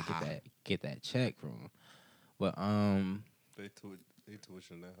That's gotta it, ha, ha. get that check from 'em." But They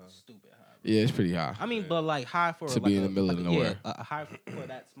tuition that high. stupid high. Yeah, it's pretty high. I mean, Yeah. but like high for To like be in the middle of nowhere. Yeah, a high for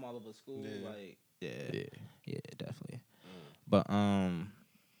that small of a school. Yeah. Like Yeah. yeah, definitely. But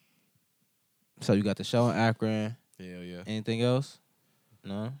so you got the show in Akron. Hell yeah. Anything else?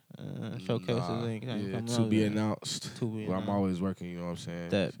 No. Showcases Nah, ain't yeah, coming to up be yet. announced. To be Well, I'm announced. always working, you know what I'm saying?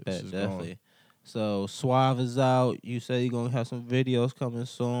 That It's bet, just definitely. going. So Suave is out. You say you're gonna have some videos coming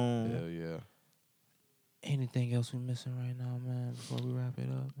soon. Hell yeah. Anything else we missing right now, man? Before we wrap it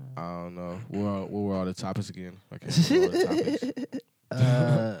up, man. I don't know. What were all the topics again? I can't remember all the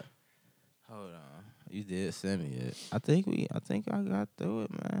topics. Hold on. You did send me it. I think I got through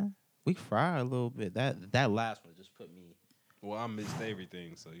it, man. We fried a little bit. That last one just put me. Well, I missed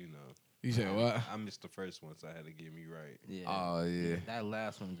everything, so you know. You said what? I missed the first one, so I had to get me right. Yeah. Oh, yeah. That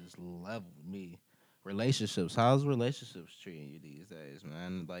last one just leveled me. Relationships. How's relationships treating you these days,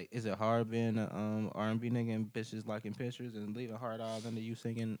 man? Like, is it hard being a R&B nigga and bitches liking pictures and leaving hard eyes under you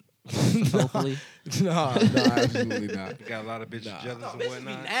singing? Hopefully. no, absolutely not. You got a lot of bitches jealous and Bitches be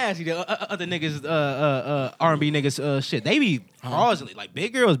whatnot. nasty. The other niggas, R&B niggas, shit, they be fraudulent. Like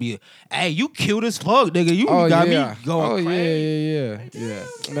big girls be, hey, you cute as fuck, nigga. You got me going crazy. Yeah.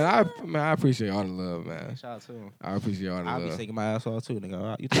 Man, I appreciate all the love, man. Shout out to him. I appreciate all the I'll be love. singing my ass off too,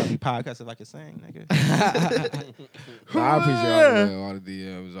 nigga. You tell me podcast if I can sing, nigga. Nah, I appreciate all the love, all the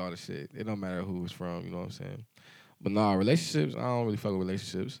DMs, all the shit. It don't matter who it's from, you know what I'm saying? But nah, relationships, I don't really fuck with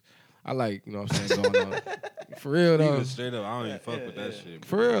relationships. I like, you know what I'm saying, going on. For real, though. Even straight up, I don't even fuck with that shit.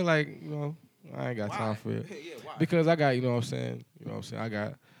 For real, like, you know, I ain't got time for it. Because I got, you know what I'm saying? I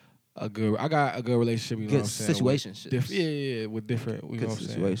got a good relationship, you know Good what I'm saying? situationships. Yeah, with different, you know what I'm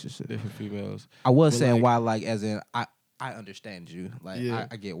saying? situationships. Different females. I was But, saying like- why, like, as in, I understand you. Like, Yeah.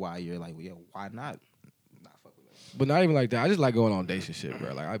 I get why you're like, well, yeah, why not fuck with it? But not even like that. I just like going on dates and shit,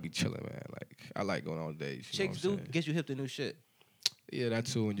 bro. Like, I be chilling, man. Like, I like going on dates. You Chicks know what do I'm saying? get you hip to new shit. Yeah, that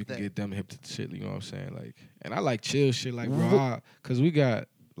too, and you can That- get them hip to the shit, you know what I'm saying? Like, and I like chill shit, like, bro, because we got,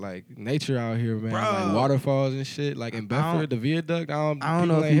 like, nature out here, man. Bro. Like, waterfalls and shit. Like, in Bedford, the viaduct, I don't people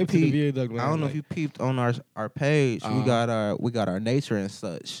know if ain't you hip to the peeped. viaduct, man. I don't know like, if you peeped on our page. We got our nature and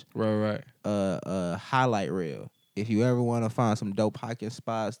such Right. highlight reel. If you ever want to find some dope hiking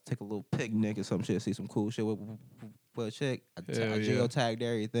spots, take a little picnic or some shit, see some cool shit with a chick. I Hell yeah. geotagged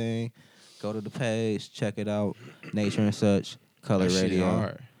everything. Go to the page, check it out. Nature and such, Color That shit Radio.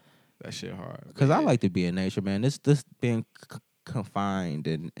 hard. That shit hard. Cause I Yeah. like to be in nature, man. This being confined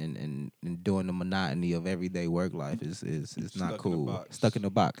and doing the monotony of everyday work life is Stuck not in a cool. box. Stuck in a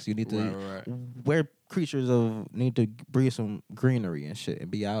box. You need to Right. we're creatures of need to breathe some greenery and shit and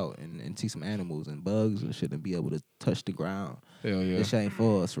be out and see some animals and bugs and shit and be able to touch the ground. Hell yeah. This shit ain't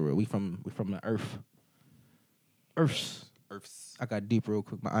for us for real. We from the earth. Earths. Earths. I got deep real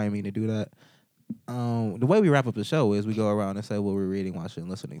quick, but I didn't mean to do that. The way we wrap up the show is we go around and say what we're reading, watching, and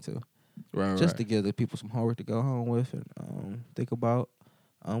listening to. Right. Just to give the people some homework to go home with and think about.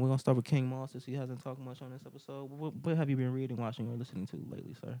 We're going to start with King Moss since he hasn't talked much on this episode. What have you been reading, watching, or listening to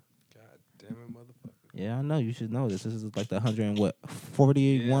lately, sir? God damn it, motherfucker. Yeah, I know. You should know this. This is like the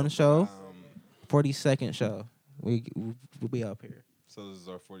 141 show? 42nd show. We'll be up here. So this is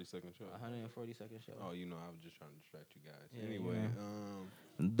our 42nd show. 142nd show. Oh, you know, I was just trying to distract you guys. Yeah, Anyway, yeah.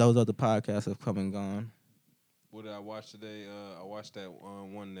 Those other podcasts have come and gone. what did I watch today? I watched that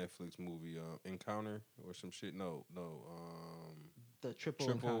one Netflix movie, Encounter or some shit. No. The Triple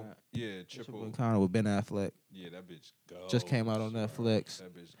Triple. Encounter with Ben Affleck. Yeah, that bitch goes. Just came out on bro. Netflix.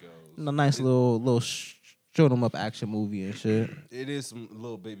 That bitch goes. A nice little shoot 'em up action movie and shit. It is some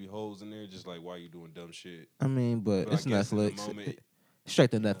little baby holes in there, just like why you doing dumb shit. I mean, but But it's I guess in the Netflix. moment-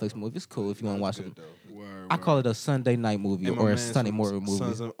 Straight to Netflix movie. It's cool if you want to watch it. it. Though. Word, I call it a Sunday night movie And my or a man Sunday from morning movie.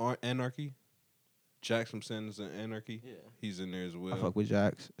 Sons of Anarchy. Jax from Sons of Anarchy. Yeah. He's in there as well. I fuck with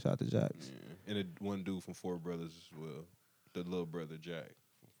Jax. Shout out to Jax. Yeah. And one dude from Four Brothers as well. The little brother Jack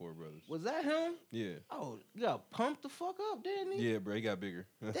from Four Brothers. Was that him? Yeah. Oh, you got pumped the fuck up, didn't he? Yeah, bro, he got bigger.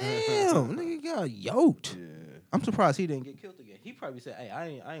 Damn, nigga got yoked. Yeah. I'm surprised he didn't get killed again. He probably said, "Hey, I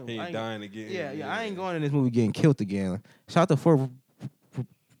ain't He ain't dying again. Yeah, I ain't going in this movie getting killed again." Shout out to Four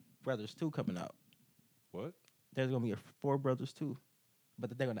Brothers 2 coming out. What? There's gonna be a Four Brothers 2,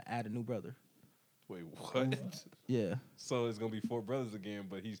 but they're gonna add a new brother. Wait, what? Yeah. So it's gonna be Four Brothers again,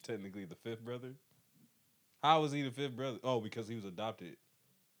 but he's technically the fifth brother? How was he the fifth brother? Oh, because he was adopted.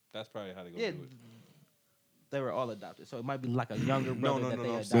 That's probably how they gonna do it. They were all adopted, so it might be like a younger No, brother no, that no, they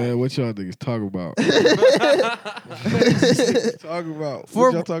no, adopted. Man, what y'all niggas talk about? Talk about.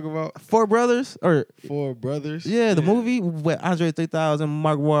 Four- What y'all talk about? Four Brothers, or Four brothers. yeah, the movie with Andre 3000,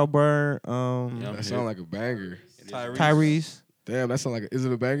 Mark Wahlberg, That sound like a banger. Tyrese. Damn, that sound like. Is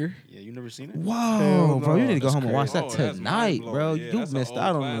it a banger? Yeah, you never seen it? Whoa, Hell bro, you no, need to go that's home and watch crazy. that Oh, that's tonight, mind-blowing. bro. Yeah, You that's an missed old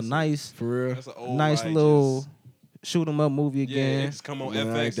out on a classic. nice, For real? That's an old nice righteous- little shoot 'em up movie Yeah, again. it's come on Man,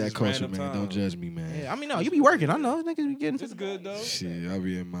 I ain't FX. that it's culture, random man. time. Don't judge me, man. Yeah, I mean, no, you be working. I know niggas be getting. It's good though. Shit, I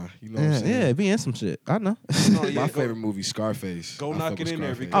be in my. You know what I'm saying? Yeah, be in some shit. I know. No, yeah, My go- favorite movie, Scarface. Go I knock fuck it with in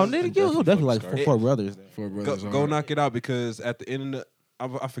there Scarface. because- Oh, nigga, you'll definitely like Scarface. Four Brothers. Four Go, brothers. go knock it out because at the end of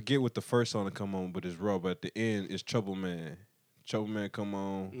the, I forget what the first song to come on, but it's raw. But at the end, it's Trouble Man. Trouble Man come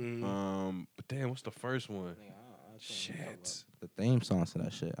on. But damn, what's the first one? Shit. The theme songs to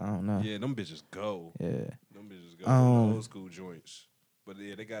that shit. I don't know. Yeah, them bitches go. Yeah. Them bitches go. Um, Old school joints. But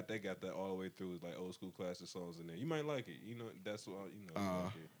yeah, they got that all the way through. It's like old school classic songs in there. You might like it. You know, that's what you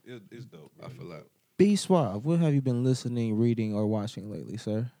know. It's dope. Bro. I feel like. B Suave, what have you been listening, reading, or watching lately,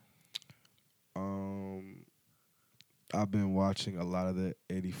 sir? I've been watching a lot of the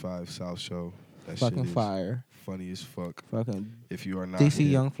 85 South show. That Fucking shit is fire. funny as fuck. Fucking If you are not DC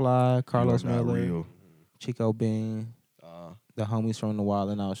here, Young Fly, you Carlos are not Miller, real. Chico Bean, the homies from the Wild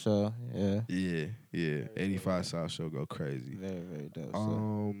and Out show. Yeah. Yeah. 85 South show go crazy. Very, very dope.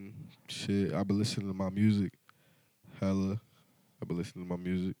 So. Shit, I've been listening to my music. Hella. I've been listening to my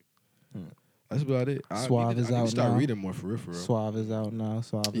music. That's about it. Suave is I need out to start now. reading more for real. Suave is out now.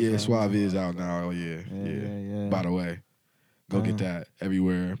 Suave Yeah, is Suave out is out now. Oh, yeah. Yeah. By the way, go get that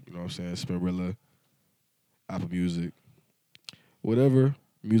everywhere. You know what I'm saying? Spinrilla, Apple Music, whatever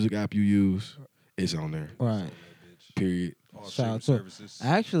music app you use, it's on there. Right. Period. All Shout out streaming to- services.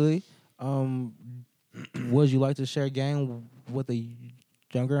 Actually, would you like to share game with the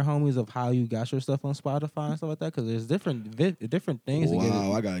younger homies of how you got your stuff on Spotify and stuff like that? Because there's different things to get it.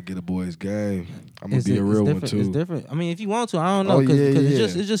 Wow, I gotta get a boy's game. I'm gonna It's be a real one different- It's too. different. I mean, if you want to, I don't know, Oh, because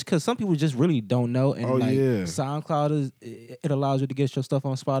yeah. it's just because some people just really don't know, and Oh, like yeah. SoundCloud it allows you to get your stuff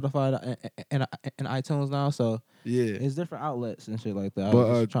on Spotify and iTunes now, so Yeah. it's different outlets and shit like that. I But,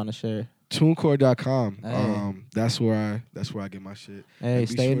 was just trying to share. TuneCore.com. Hey. That's where I get my shit. Hey, And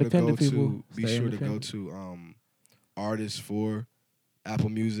be stay sure to independent, go people. to- Be Stay sure to go independent. to artists for Apple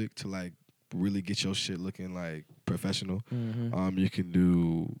Music to like really get your shit looking like professional. Mhm. You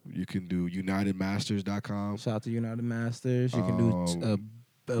can do UnitedMasters.com. Shout out to United Masters. You can do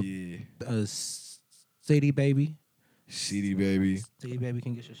Yeah, CD Baby. CD Baby. CD Baby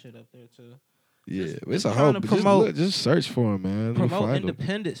can get your shit up there too. Yeah, Just it's a trying hope. to Just, promote- just search for him, man. You'll Promote find 'em.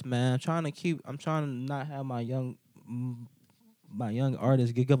 independence, man. I'm trying to not have my young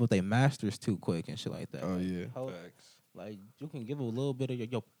artists give up their masters too quick and shit like that. Oh Like, yeah. hold, Facts. Like you can give a little bit of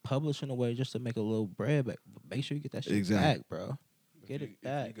your publishing away just to make a little bread, but make sure you get that shit Exactly. back, bro. Get it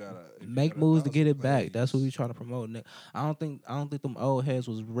back. If you Make got a moves to get 1,000 it back. That's what we plays, trying to promote. I don't think them old heads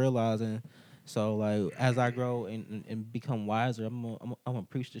was realizing. So like as I grow and become wiser, I'm gonna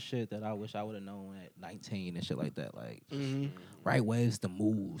preach the shit that I wish I would have known at 19 and shit like that. Like right ways to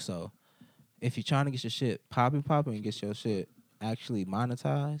move. So if you're trying to get your shit popping and get your shit actually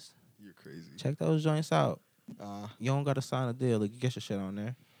monetized, You're crazy. check those joints out. You don't gotta sign a deal to get your shit on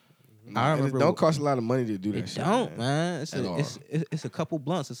there. I And it remember don't cost a lot of money to do that it shit. don't, man. At all. It's a couple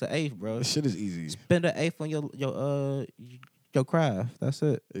blunts. It's an eighth, bro. This shit is easy. Spend an eighth on your craft. That's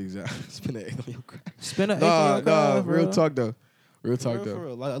it. Exactly. Spend an eighth on your craft. Spend an eighth on your craft. real bro. talk though. Real For talk real, though. for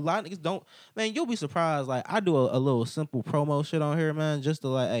real. Like a lot of niggas don't. Man, you'll be surprised. Like I do a little simple promo shit on here, man. Just to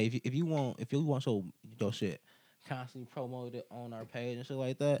like, hey, if you want your shit constantly promoted on our page and shit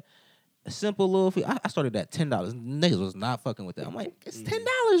like that. A simple little fee. I started at $10. Niggas was not fucking with that. I'm like, it's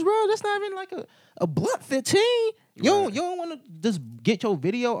 $10, bro. That's not even like a blunt 15. You don't want to just get your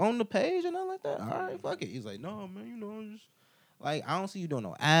video on the page and nothing like that. All right, fuck it. He's like, no, man. You know, just like I don't see you doing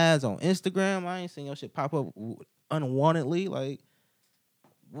no ads on Instagram. I ain't seen your shit pop up unwantedly. Like,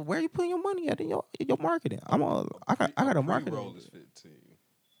 where you putting your money at in your marketing? I got a marketing. Pre-roll is 15,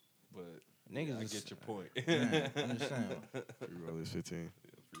 but Niggas I is- get your point. Man, I'm just saying. Pre-roll is 15.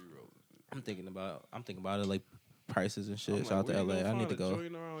 Pre-roll. I'm thinking about it like prices and shit. I'm Shout out like, to where you LA. gonna I need to find a go.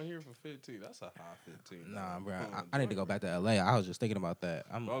 joint around here for 15. That's a high 15. Nah, bro. Come on, I need to go back to LA. I was just thinking about that.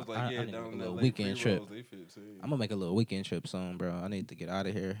 I was like, I yeah, need to down make a in little LA, weekend trip. pre-rolls, they 15. I'm gonna make a little weekend trip soon, bro. I need to get out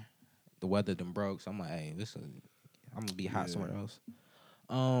of here. The weather done broke, so I'm like, hey, I'm gonna be hot somewhere else.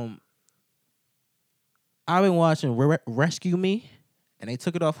 I've been watching Rescue Me, and they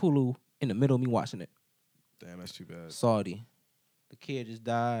took it off Hulu in the middle of me watching it. Damn, that's too bad. Saudi, the kid just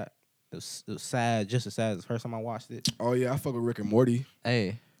died. It was sad, just as sad as the first time I watched it. Oh yeah, I fuck with Rick and Morty.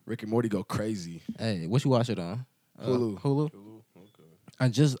 Hey, Rick and Morty go crazy. what you watch it on? Hulu. Hulu. Okay. I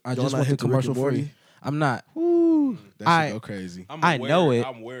just Y'all went not to hip to Rick commercial and Morty? free. I'm not. That I- shit go crazy. I know it.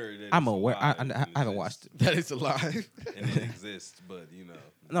 I'm aware that I'm it's aware. alive I and haven't exists. watched it. That is alive. And it exists, but you know.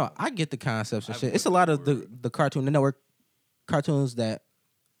 No, I get the concepts and I've shit. It's a watched lot of it the Cartoon Network cartoons that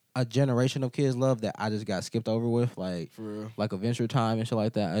a generation of kids love that I just got skipped over with, like For real. Adventure Time and shit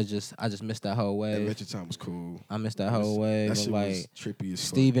like that. I just missed that whole wave. Adventure Time was cool. I missed that whole wave. That Of shit like was trippy as fuck.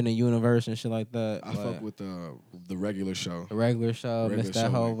 Steven the Universe and shit like that. I Like, fuck with the regular show. the regular show. Regular Missed that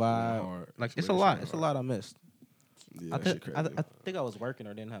show, whole like, vibe. hard. Like it's a Regular lot. show It's a hard. lot I missed. Yeah, I that think shit crazy. I think I was working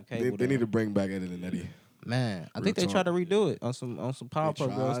or didn't have They cable. need to then. bring back Ed and Eddie. Man, I Real think they tried to talk. redo it on some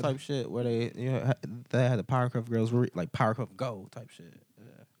Powerpuff Girls tried? type shit where they they had the Powerpuff Girls like Powerpuff Go type shit. Yeah.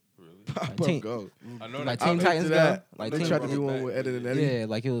 Pop Teen- up, go. I know Like that. Teen I'm into Titans Go. that. Like They Teen tried to Titans do one Go. with Ed and Eddie. Yeah,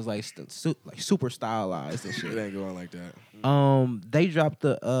 like it was like super stylized and It shit. ain't going like that. They dropped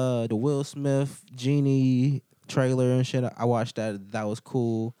the Will Smith Genie trailer and shit. I watched that. That was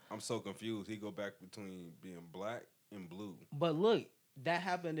cool. I'm so confused. He go back between being black and blue. But look, that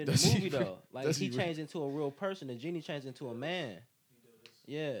happened in Does the he movie re- though. Like does he he re- changed into a real person. The Genie changed into a man.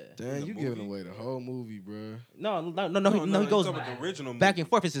 Yeah. Damn, the you movie? giving away the whole movie, bro. No. He you goes talking about the original back movie. and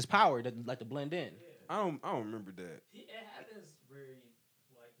forth. It's his power, like to blend in. I don't remember that. It happens very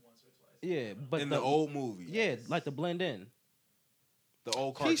like once or twice. Yeah, but in the old movie. yeah, like to blend in. The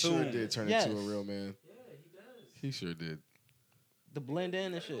old He cartoon. sure did turn Yes. into a real man. Yeah, he does. He sure did. The blend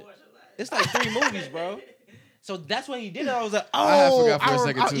in and shit. Watch it live. It's like 3 movies, bro. So that's when he did it. I was like, oh, I had forgot for a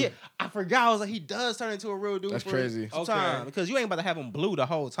second, too. Yeah, I forgot. I was like, he does turn into a real dude. That's for crazy. some Okay. time because you ain't about to have him blue the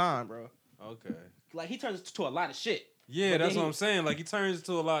whole time, bro. Okay. Like he turns to a lot of shit. Yeah, But that's then what he- I'm saying. Like he turns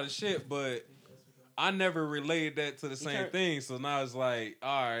into a lot of shit, but I never related that to the same turned- thing. So now it's like,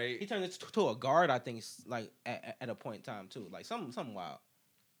 all right. He turns to a guard, I think, like at a point in time too. Like something wild.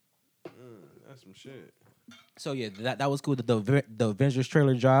 That's some shit. So yeah, that was cool. The Avengers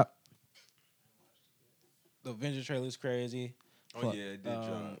trailer dropped. The Avengers trailer is crazy. Oh yeah, it did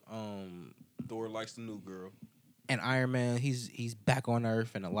drop. Um, Thor likes the new girl. and Iron Man, he's back on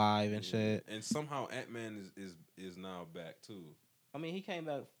Earth and alive and shit. And somehow Ant-Man is now back too. I mean, he came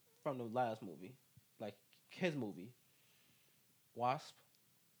back from the last movie, like his movie, Wasp.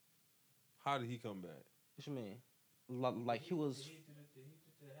 How did he come back? What you mean? Like he was.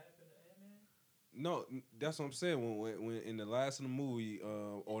 No, that's what I'm saying. When in the last of the movie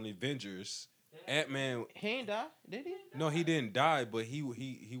on Avengers, Ant-Man. He ain't die, did he? No, he didn't die, but he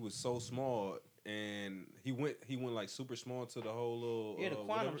was so small, and he went like super small to the whole little Yeah, the quantum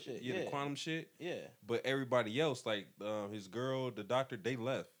whatever- shit, Yeah, yeah. the quantum shit. Yeah. But everybody else, like his girl, the doctor, they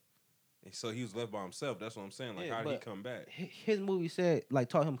left. And so he was left by himself. That's what I'm saying. Like, Yeah, how did he but come back? His movie said like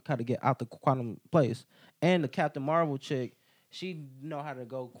taught him how to get out the quantum place, and the Captain Marvel chick, she know how to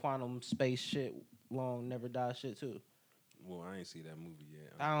go quantum space shit, long never die shit too. Well, I ain't see that movie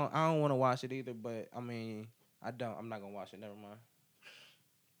yet. I don't want to watch it either, but I mean I'm not gonna watch it. Never mind.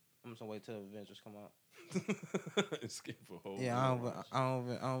 I'm just gonna wait till Avengers come out. Skip a whole. Yeah, I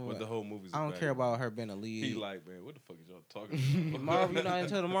don't. What the whole movie's I don't care about her being a lead. He like, man, what the fuck is y'all talking about? Marvel, you not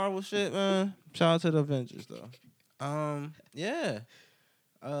into the Marvel shit, man. Shout out to the Avengers though. Yeah.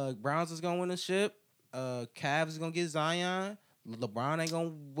 Browns is gonna win the ship. Cavs is gonna get Zion. LeBron ain't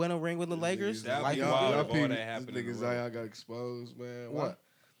gonna win a ring with the Lakers. That'd Like be it's wild good. if all that happened in Nigga a Zion got exposed, man. What?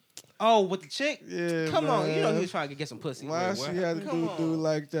 Oh, with the chick? Yeah, Come on, you know man. he was trying to get some pussy. Why Wait, she what? had to Come do dude on.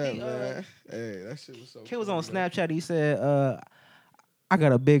 like that, He, man? Hey, that shit was so. Kid was on funny, man. Snapchat. He said, "I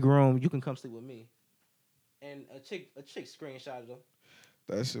got a big room. You can come sleep with me." And a chick screenshotted him.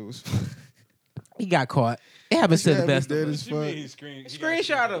 That shit was. He got caught. It happens to the Yeah, best dead of as us. What you fuck. mean he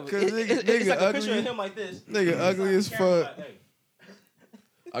Screenshot of it. Cause It's nigga like a ugly. picture of him like this. Nigga ugly as Camera fuck. like, hey.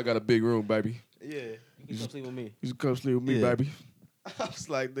 I got a big room, baby. Yeah, you can come sleep with me. You should come sleep with me, Yeah. baby. I was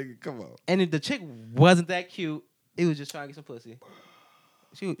like, nigga, come on. And the chick wasn't that cute. He was just trying to get some pussy.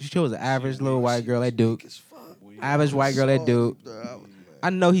 She was an average little white girl at Duke. Average white girl at Duke. I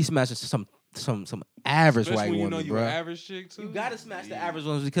know he smashed some average Especially white when you woman, know you bro. an average chick too. You gotta smash the average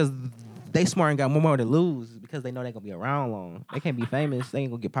ones because they smart and got more to lose because they know they gonna be around long. They can't be famous. They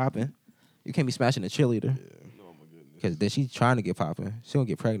ain't gonna get popping. You can't be smashing a cheerleader Oh my goodness. because then she's trying to get popping. She gonna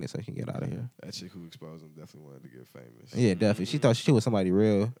get pregnant so she can get out of here. That chick who exposed him definitely wanted to get famous. Yeah, definitely. She thought she was somebody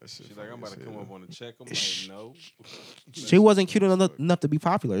real. That shit She's like, I'm funny about to as come hell. up on the check. I'm like, no. She wasn't cute enough to be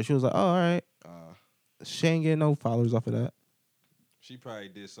popular. She was like, oh, all right. Uh, She ain't getting no followers off of that. She probably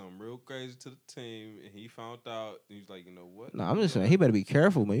did something real crazy to the team, and he found out. And he's like, you know what? No, I'm just saying he better be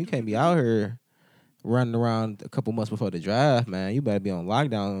careful, man. You can't be out here running around a couple months before the draft, man. You better be on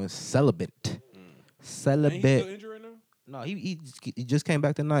lockdown and celibate. Ain't he Celibate. still injured right now? No, he just came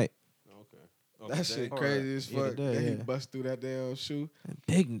back tonight. Okay. Oh, that today? shit crazy as Yeah, fuck. today, Then he yeah. bust through that damn shoe.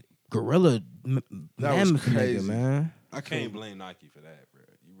 Big gorilla That was mammoth nigga, crazy. man. I can't blame Nike for that, bro.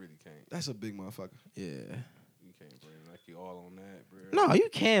 You really can't. That's a big motherfucker. Yeah. You can't blame Nike all on that, bro. No, you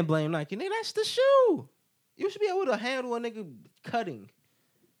can't blame Nike. Nigga, that's the shoe. You should be able to handle a nigga cutting.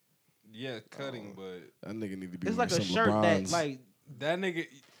 Yeah, cutting, but That nigga need to be It's wearing like a some shirt that LeBrons. like that nigga,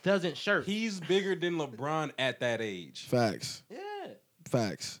 doesn't shirt. he's bigger than LeBron at that age. Facts. Yeah.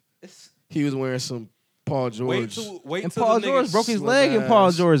 Facts. It's, He was wearing some Paul George. Wait and till Paul the George nigga broke his slip leg in ass.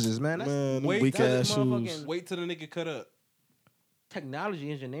 Paul George's, man. That's Man, wait, weak that ass is shoes. motherfucking- Wait till the nigga cut up.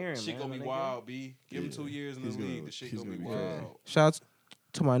 technology engineering, Shit man. gonna be my nigga. wild, B. Give him Yeah. 2 years in He's the league. gonna- The shit he's gonna be gonna be crazy. wild. Shout out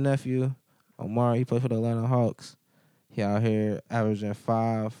to my nephew, Omar. He played for the Atlanta Hawks. He out here averaging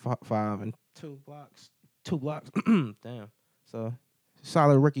five and 2 blocks. 2 blocks. Damn. So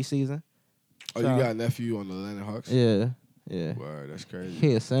solid rookie season. Oh, you got a nephew on the Atlanta Hawks? Yeah. Yeah. Word, that's crazy.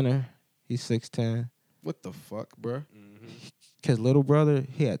 He a center. He's 6'10". What the fuck, bro? His little brother,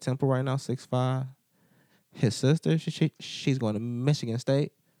 he at Temple right now, 6'5". His sister, she's going to Michigan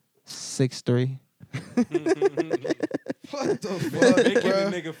State, 6'3". What the Making fuck, a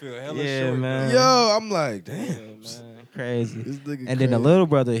bro? nigga feel hella Yeah, short, man. bro. Yo, I'm like, damn. Yeah, man, crazy. This nigga And then the crazy. little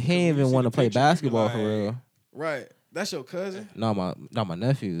brother, he ain't you even see want to the play picture, you be basketball for like- real. Right. That's your cousin? No, my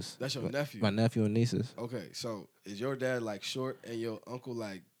nephews. That's your nephew. My nephew and nieces. Okay, so is your dad like short and your uncle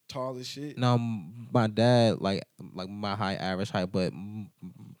like tall as shit? No, my dad like my average height, but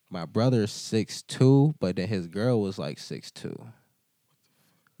my brother's 6'2", but then his girl was like 6'2".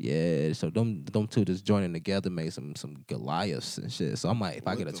 Yeah, so them two just joining together made some Goliaths and shit. So I'm like, if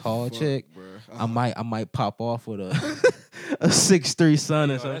I What get a the tall fuck, chick, bruh? I might pop off with a 6'3" son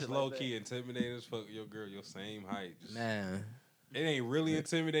or Yo, something. that's low key intimidating as fuck. Your girl, your same height. Just, Man. it ain't really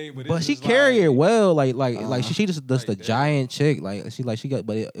intimidating, but But it's she just carry like, it well, like she just like the that. giant chick, like she got,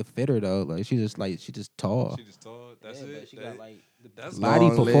 but it fit her though, like she just tall. She just tall. That's Yeah, but it. she got like that's body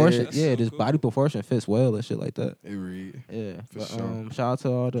long proportion. legs. Yeah, So this cool. body proportion fits well and shit like that. It read. Yeah, For but, sure. shout out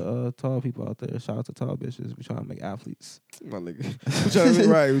to all the tall people out there. Shout out to tall bitches. We trying to make athletes. My nigga. We trying to make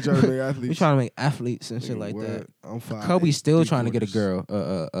right. We trying to make athletes. We trying to make athletes and shit Nigga, like what? that. I'm fine. Kobe's still trying to get a girl,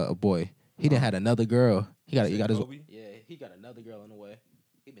 a boy. He didn't had another girl. He got his. Kobe? Yeah, he got another girl in the way.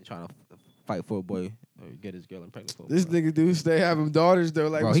 He been trying to fight for a boy or get his girl pregnant for. A This boy. nigga do stay having daughters though.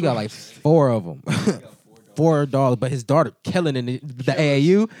 Like Bro, what's he got wrong? like 4 of them. 4 daughters, but his daughter killing in the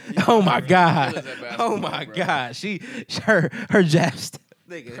AAU. Oh my god! Oh my god! Her jabs.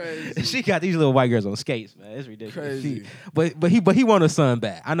 Nigga, Crazy. she got these little white girls on skates, man. It's ridiculous. Crazy. But he want a son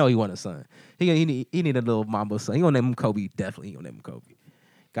back. I know he want a son. He need a little mamba son. He gonna name him Kobe. Definitely, he gonna name him Kobe.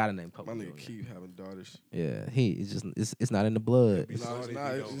 Gotta name Pope My nigga Junior. keep having daughters. Yeah, it's not in the blood. No, it's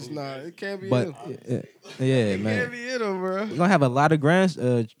not. It's not. It can't be But him. yeah, It man. can't be him, bro. We're gonna have a lot of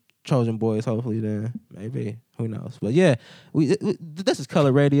Trojan boys, hopefully. Then maybe, who knows? But yeah, this is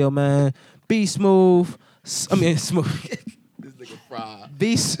Color Radio, man. Be smooth. Smooth. This nigga fried.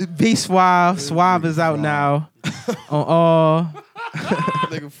 Be suave. Suave is out now on all.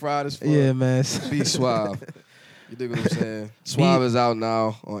 Nigga fried as fuck. Yeah, man. Be suave. You dig what I'm saying? Suave is out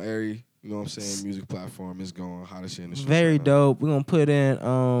now on every, you know what I'm saying, music platform. It's going hottest shit in the streets Very right now. dope. We're gonna put in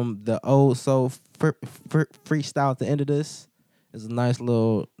the old soul freestyle at the end of this. It's a nice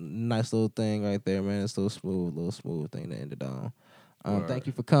little thing right there, man. It's a little smooth thing to end it on. Thank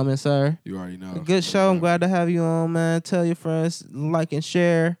you for coming, sir. You already know. A good show. I'm glad to have you on, man. Tell your friends, like and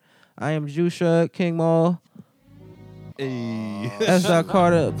share. I am Jusha King Mo. Hey. That's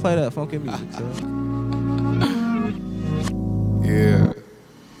Carter. Play that funky music, sir. Yeah.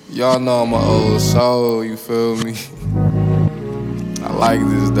 Y'all know I'm an old soul, you feel me? I like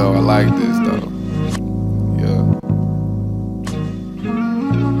this though, Yeah.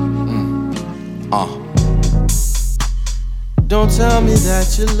 Don't tell me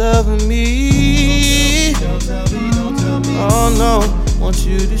that you're loving me. Don't tell me. Oh no, want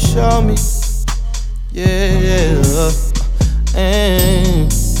you to show me. Yeah. And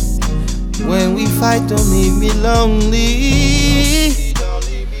when we fight, don't leave me lonely.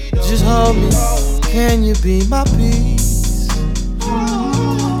 Just hold me. Can you be my peace?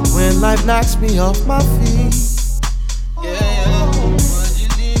 When life knocks me off my feet. Yeah. Would you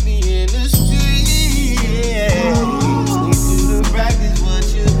leave me in the street? Yeah. Practice what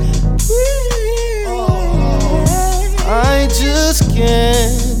you I just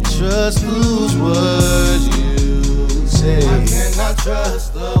can't trust those words you say. I cannot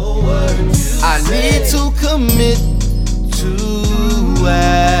trust the words you say. I need to commit to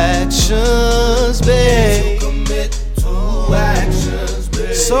actions, babe.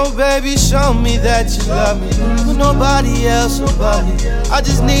 So baby, show me that you love me. With nobody else above me. I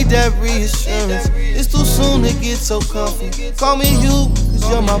just need that reassurance. It's too soon to get so comfy. Call me you, cause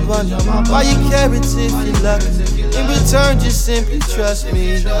you're my bunny. Buy your carrots if you lucky. In return, just simply trust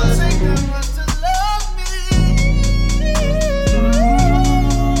me.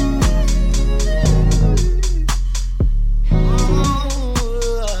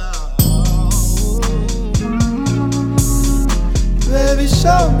 Baby,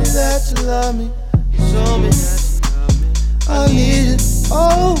 show me that you love me. Show me that you love me. I need you.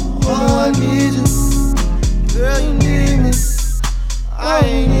 Oh, I need you. Girl, you need me. I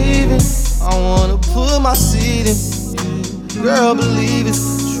ain't even. I wanna put my seed in you. Girl, believe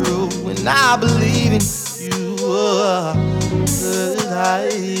it's true. When I believe in you. Oh,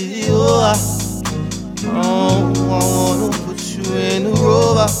 I wanna put you in the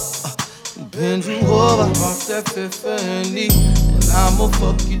rover. Bend you over, off that Fifth Andy. And I'ma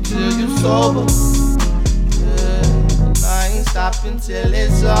fuck you till you're sober. Yeah, and I ain't stopping till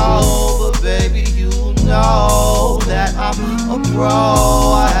it's over. Baby, you know that I'm a pro.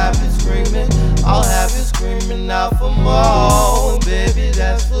 I have you screaming, I'll have you screaming out for more. And baby,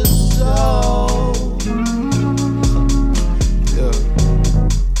 that's for sure. Yeah.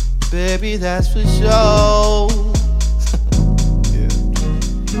 Baby, that's for sure.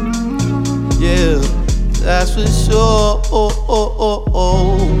 Yeah, that's for sure.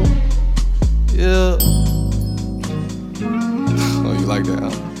 Yeah. Oh, you like that,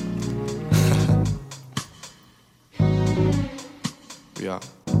 huh? Yeah.